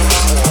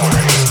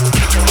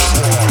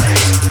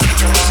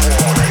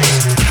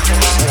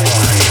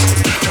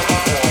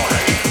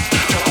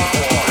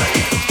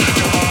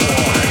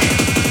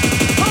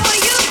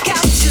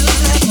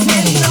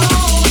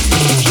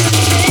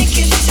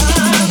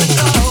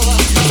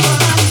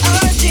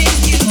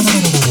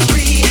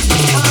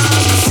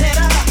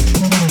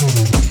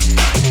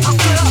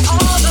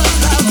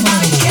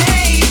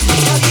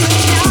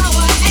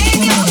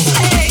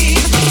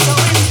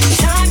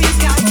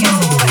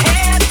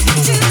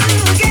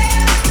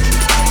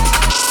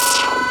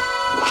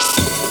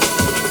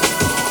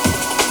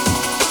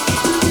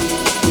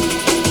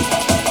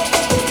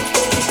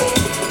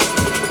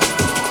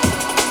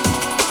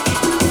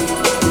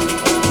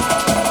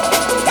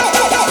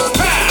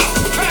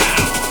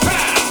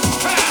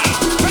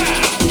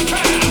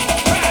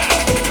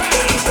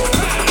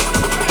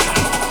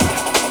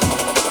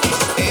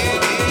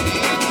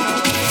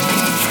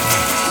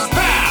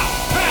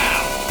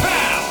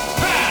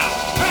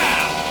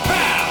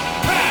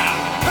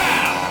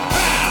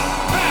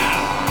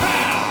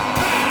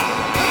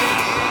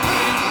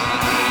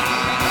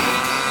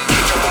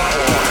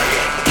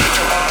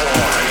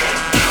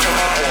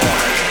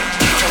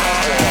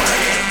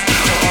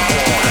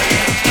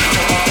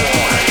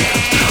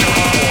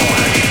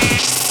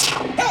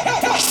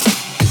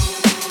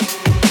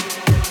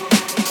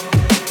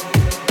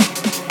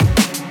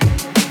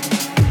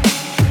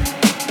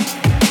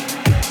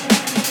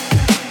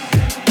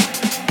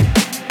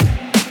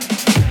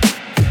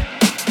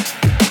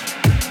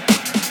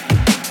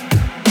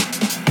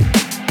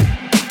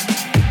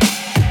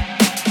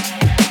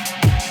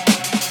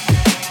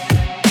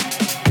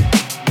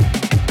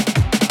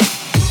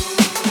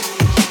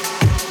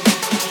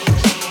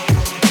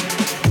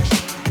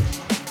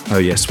 Oh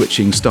yeah,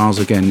 switching stars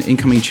again.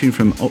 Incoming tune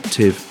from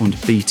Optiv und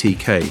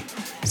BTK.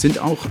 Sind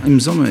auch im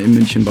Sommer in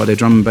München bei der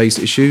Drum and Bass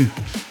Issue.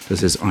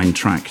 Das ist ein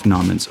Track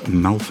namens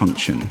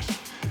Malfunction.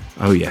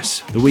 Oh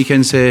yes, the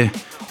weekend's here.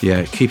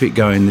 Yeah, keep it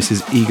going. This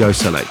is Ego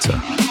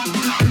Selector.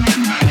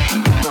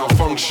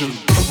 Malfunction.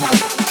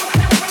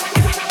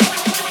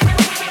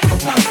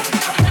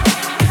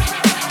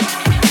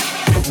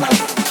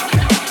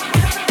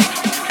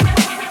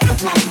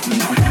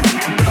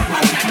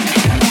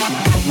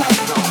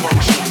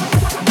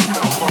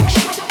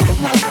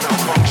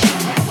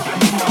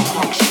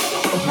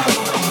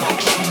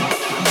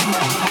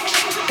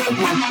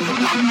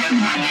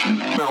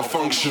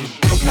 Malfunction.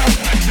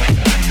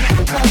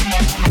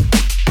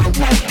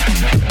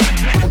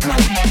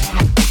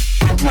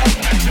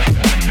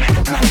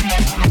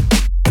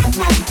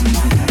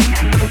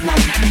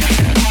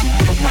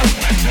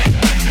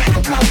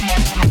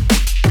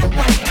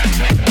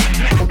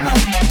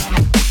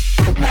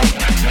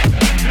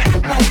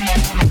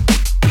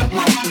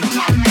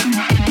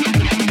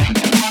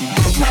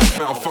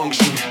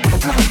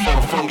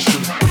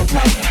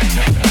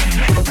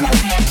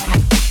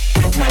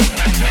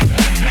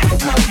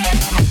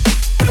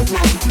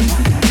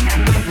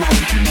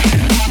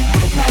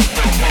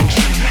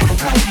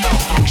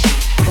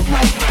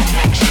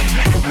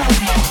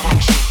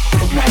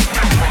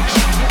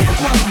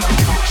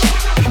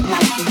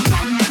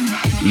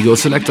 Ego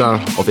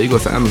Selector auf Ego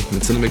FM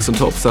mit Cinemix und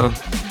Topstar.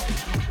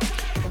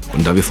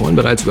 Und da wir vorhin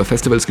bereits über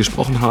Festivals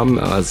gesprochen haben,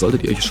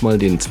 solltet ihr euch schon mal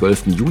den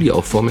 12. Juli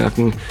auch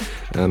vormerken.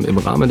 Im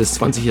Rahmen des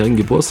 20-jährigen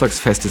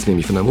Geburtstagsfestes,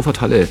 nämlich von der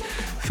Muffathalle,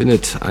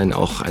 findet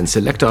auch ein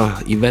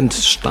Selector-Event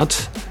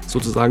statt,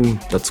 sozusagen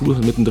dazu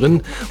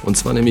mittendrin. Und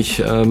zwar nämlich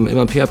im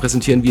Ampere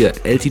präsentieren wir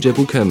LTJ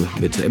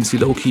Bootcamp mit MC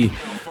Loki,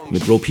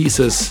 mit Raw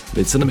Pieces,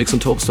 mit Cinemix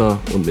und Topstar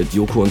und mit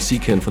Yoko und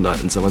Seekan von der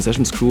alten Summer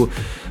Sessions Crew.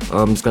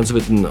 Das Ganze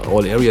wird ein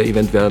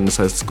All-Area-Event werden, das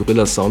heißt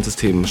Gorillas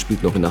Soundsystem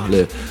spielt noch in der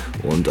Halle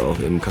und auch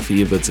im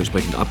Café wird es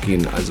entsprechend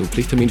abgehen. Also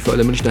Pflichttermin für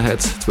alle Münchner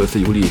Heads, 12.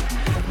 Juli.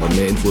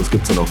 Mehr Infos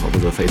gibt es dann auch auf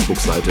unserer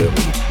Facebook-Seite und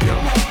ja.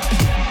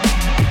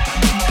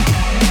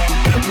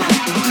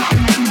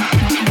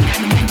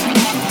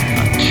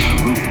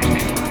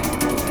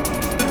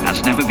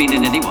 Has never been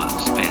in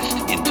anyone's best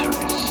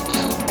interest.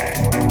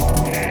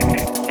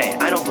 Hey,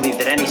 I don't believe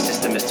that any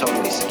system is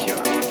totally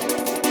secure.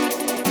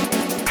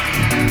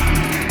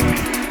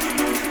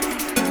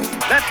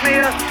 let me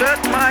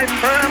assert my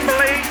firm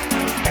belief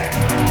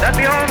that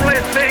the only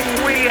thing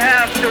we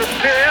have to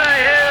fear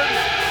is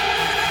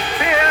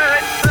fear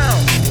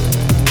itself.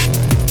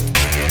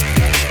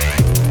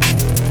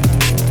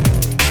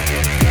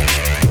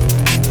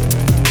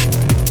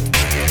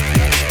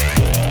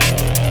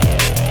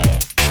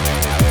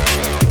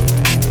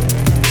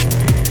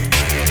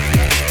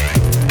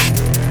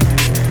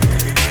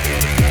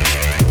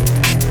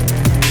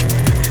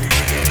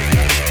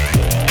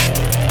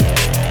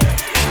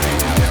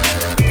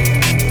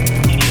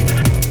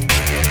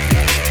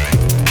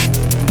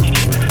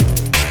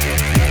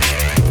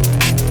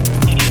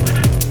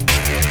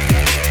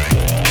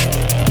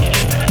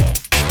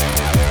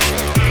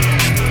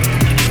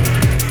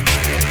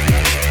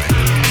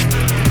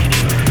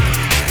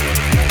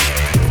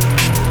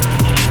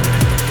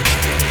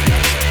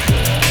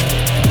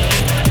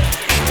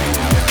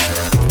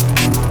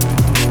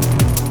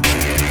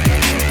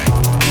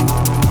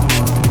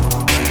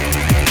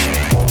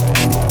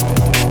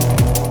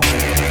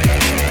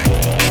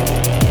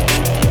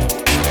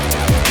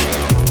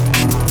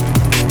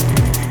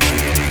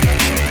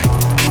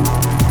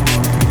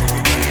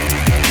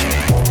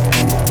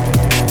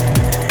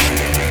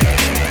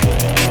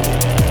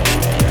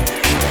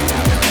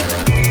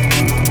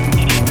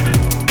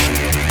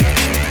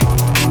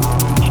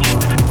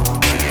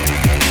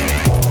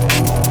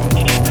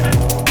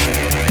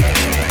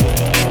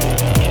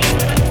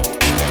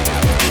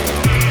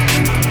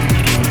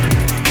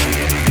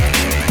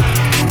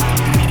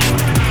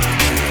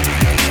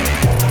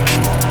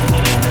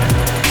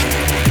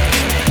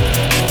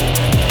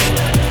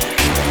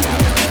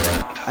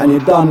 And you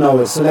don't know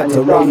it,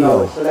 Selector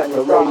Radio.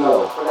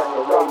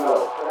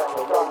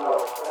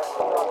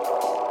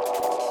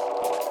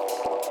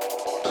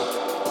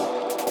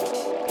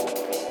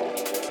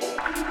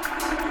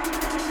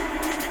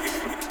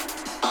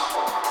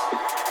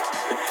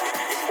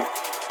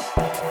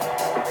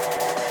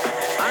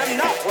 I'm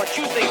not what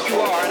you think you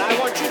are, and I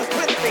want you to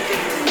quit thinking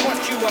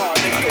what you are,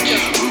 that you're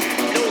just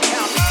no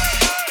count.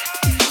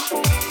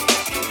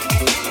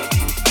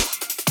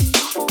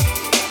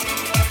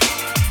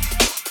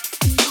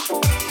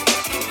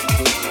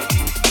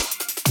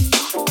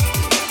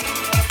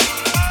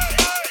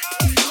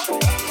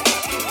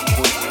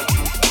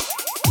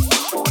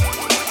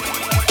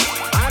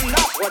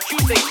 You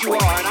think you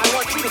are,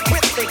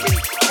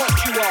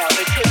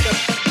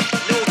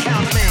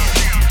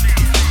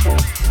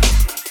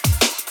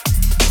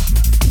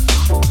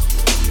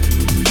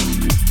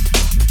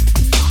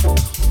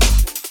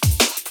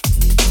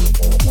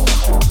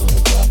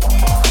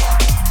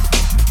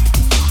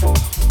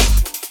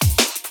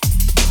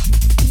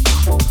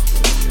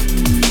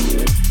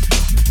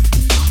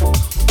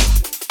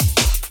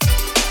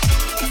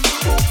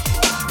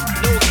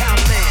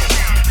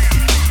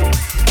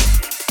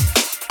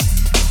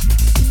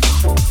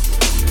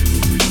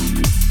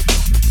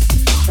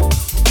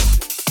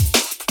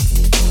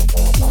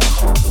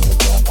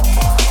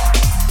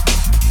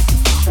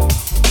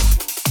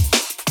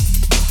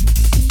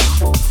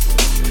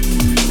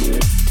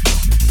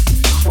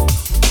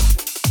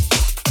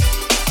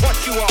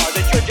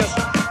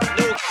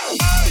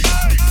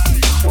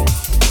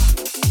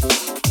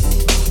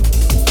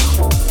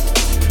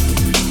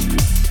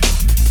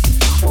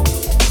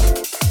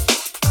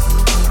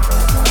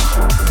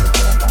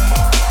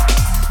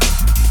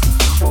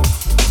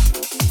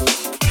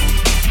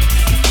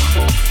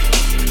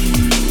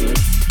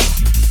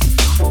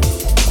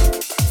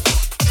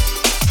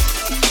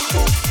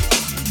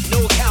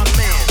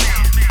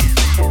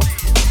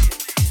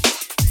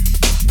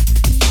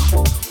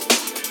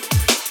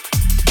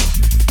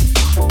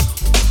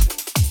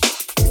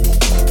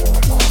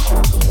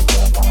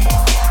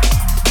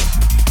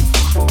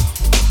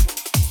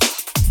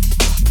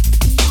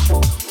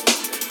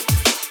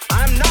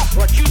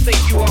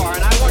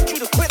 and I want you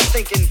to quit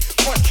thinking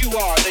what you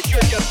are, that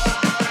you're just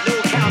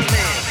no count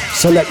man.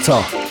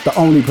 Selector, the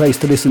only place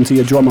to listen to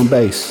your drum and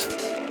bass.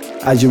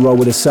 As you roll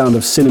with the sound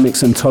of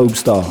Cinemix and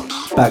Tobestar,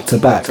 back to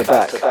back,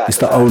 it's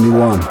the only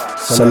one.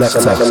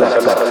 Selector.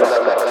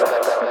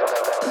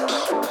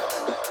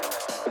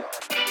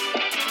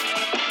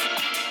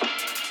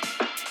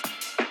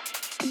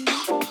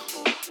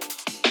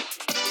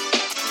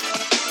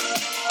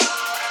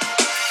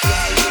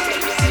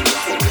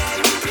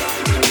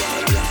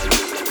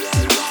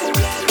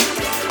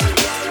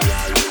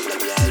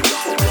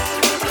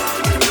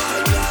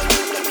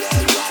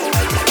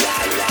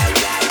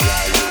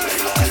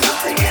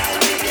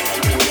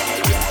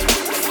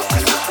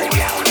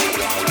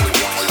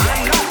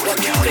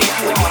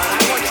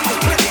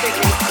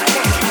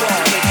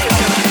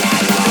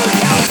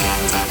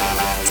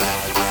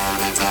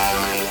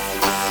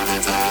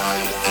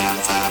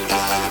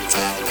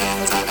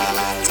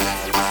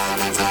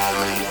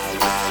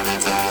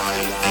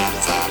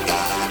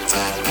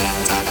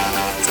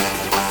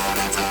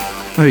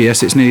 Oh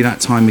yes, it's nearly that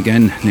time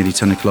again, nearly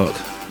 10 o'clock.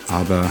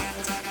 Aber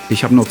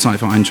ich habe noch Zeit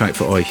für einen Track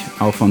für euch,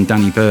 auch von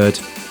Danny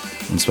Bird,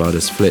 und zwar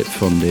das Flip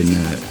von den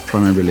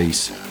Primary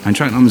Release. Ein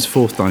Track namens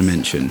Fourth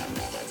Dimension.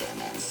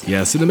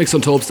 Ja, Cinemix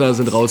und Topstar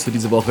sind raus für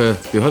diese Woche.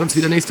 Wir hören uns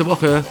wieder nächste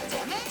Woche.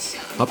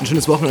 Habt ein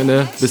schönes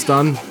Wochenende. Bis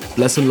dann.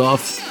 Bless and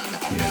love.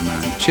 Yeah,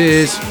 man.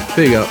 Cheers.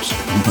 Big ups.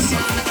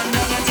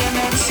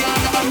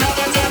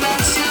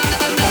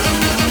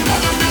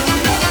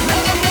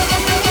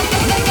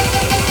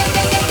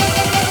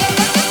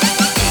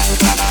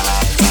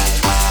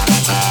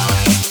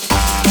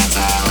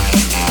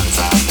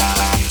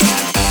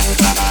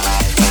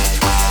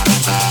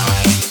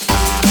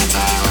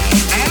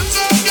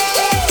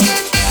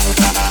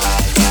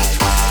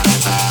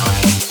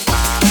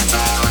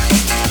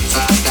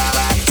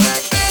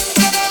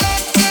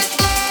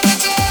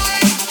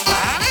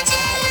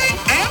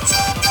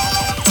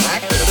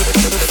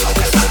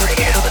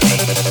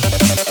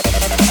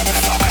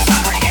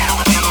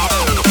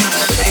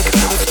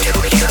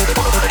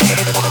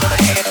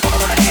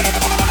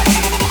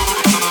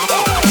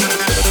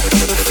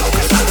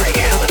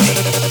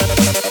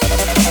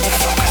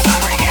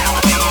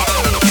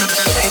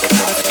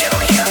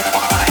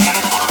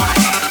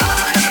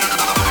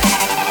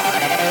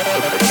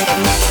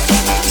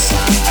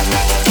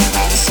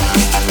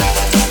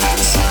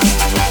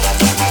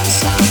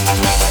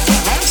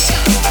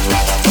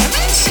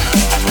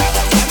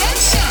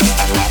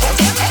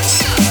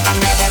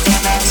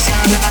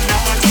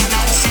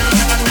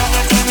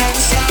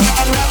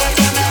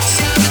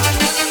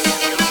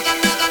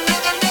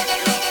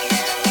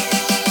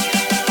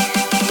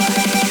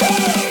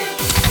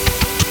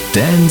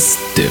 Dance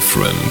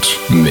Different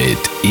mit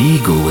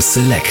Ego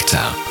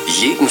Selector.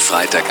 Jeden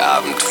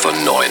Freitagabend von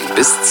 9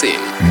 bis 10.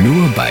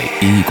 Nur bei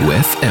Ego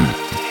FM.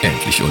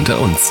 Endlich unter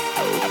uns.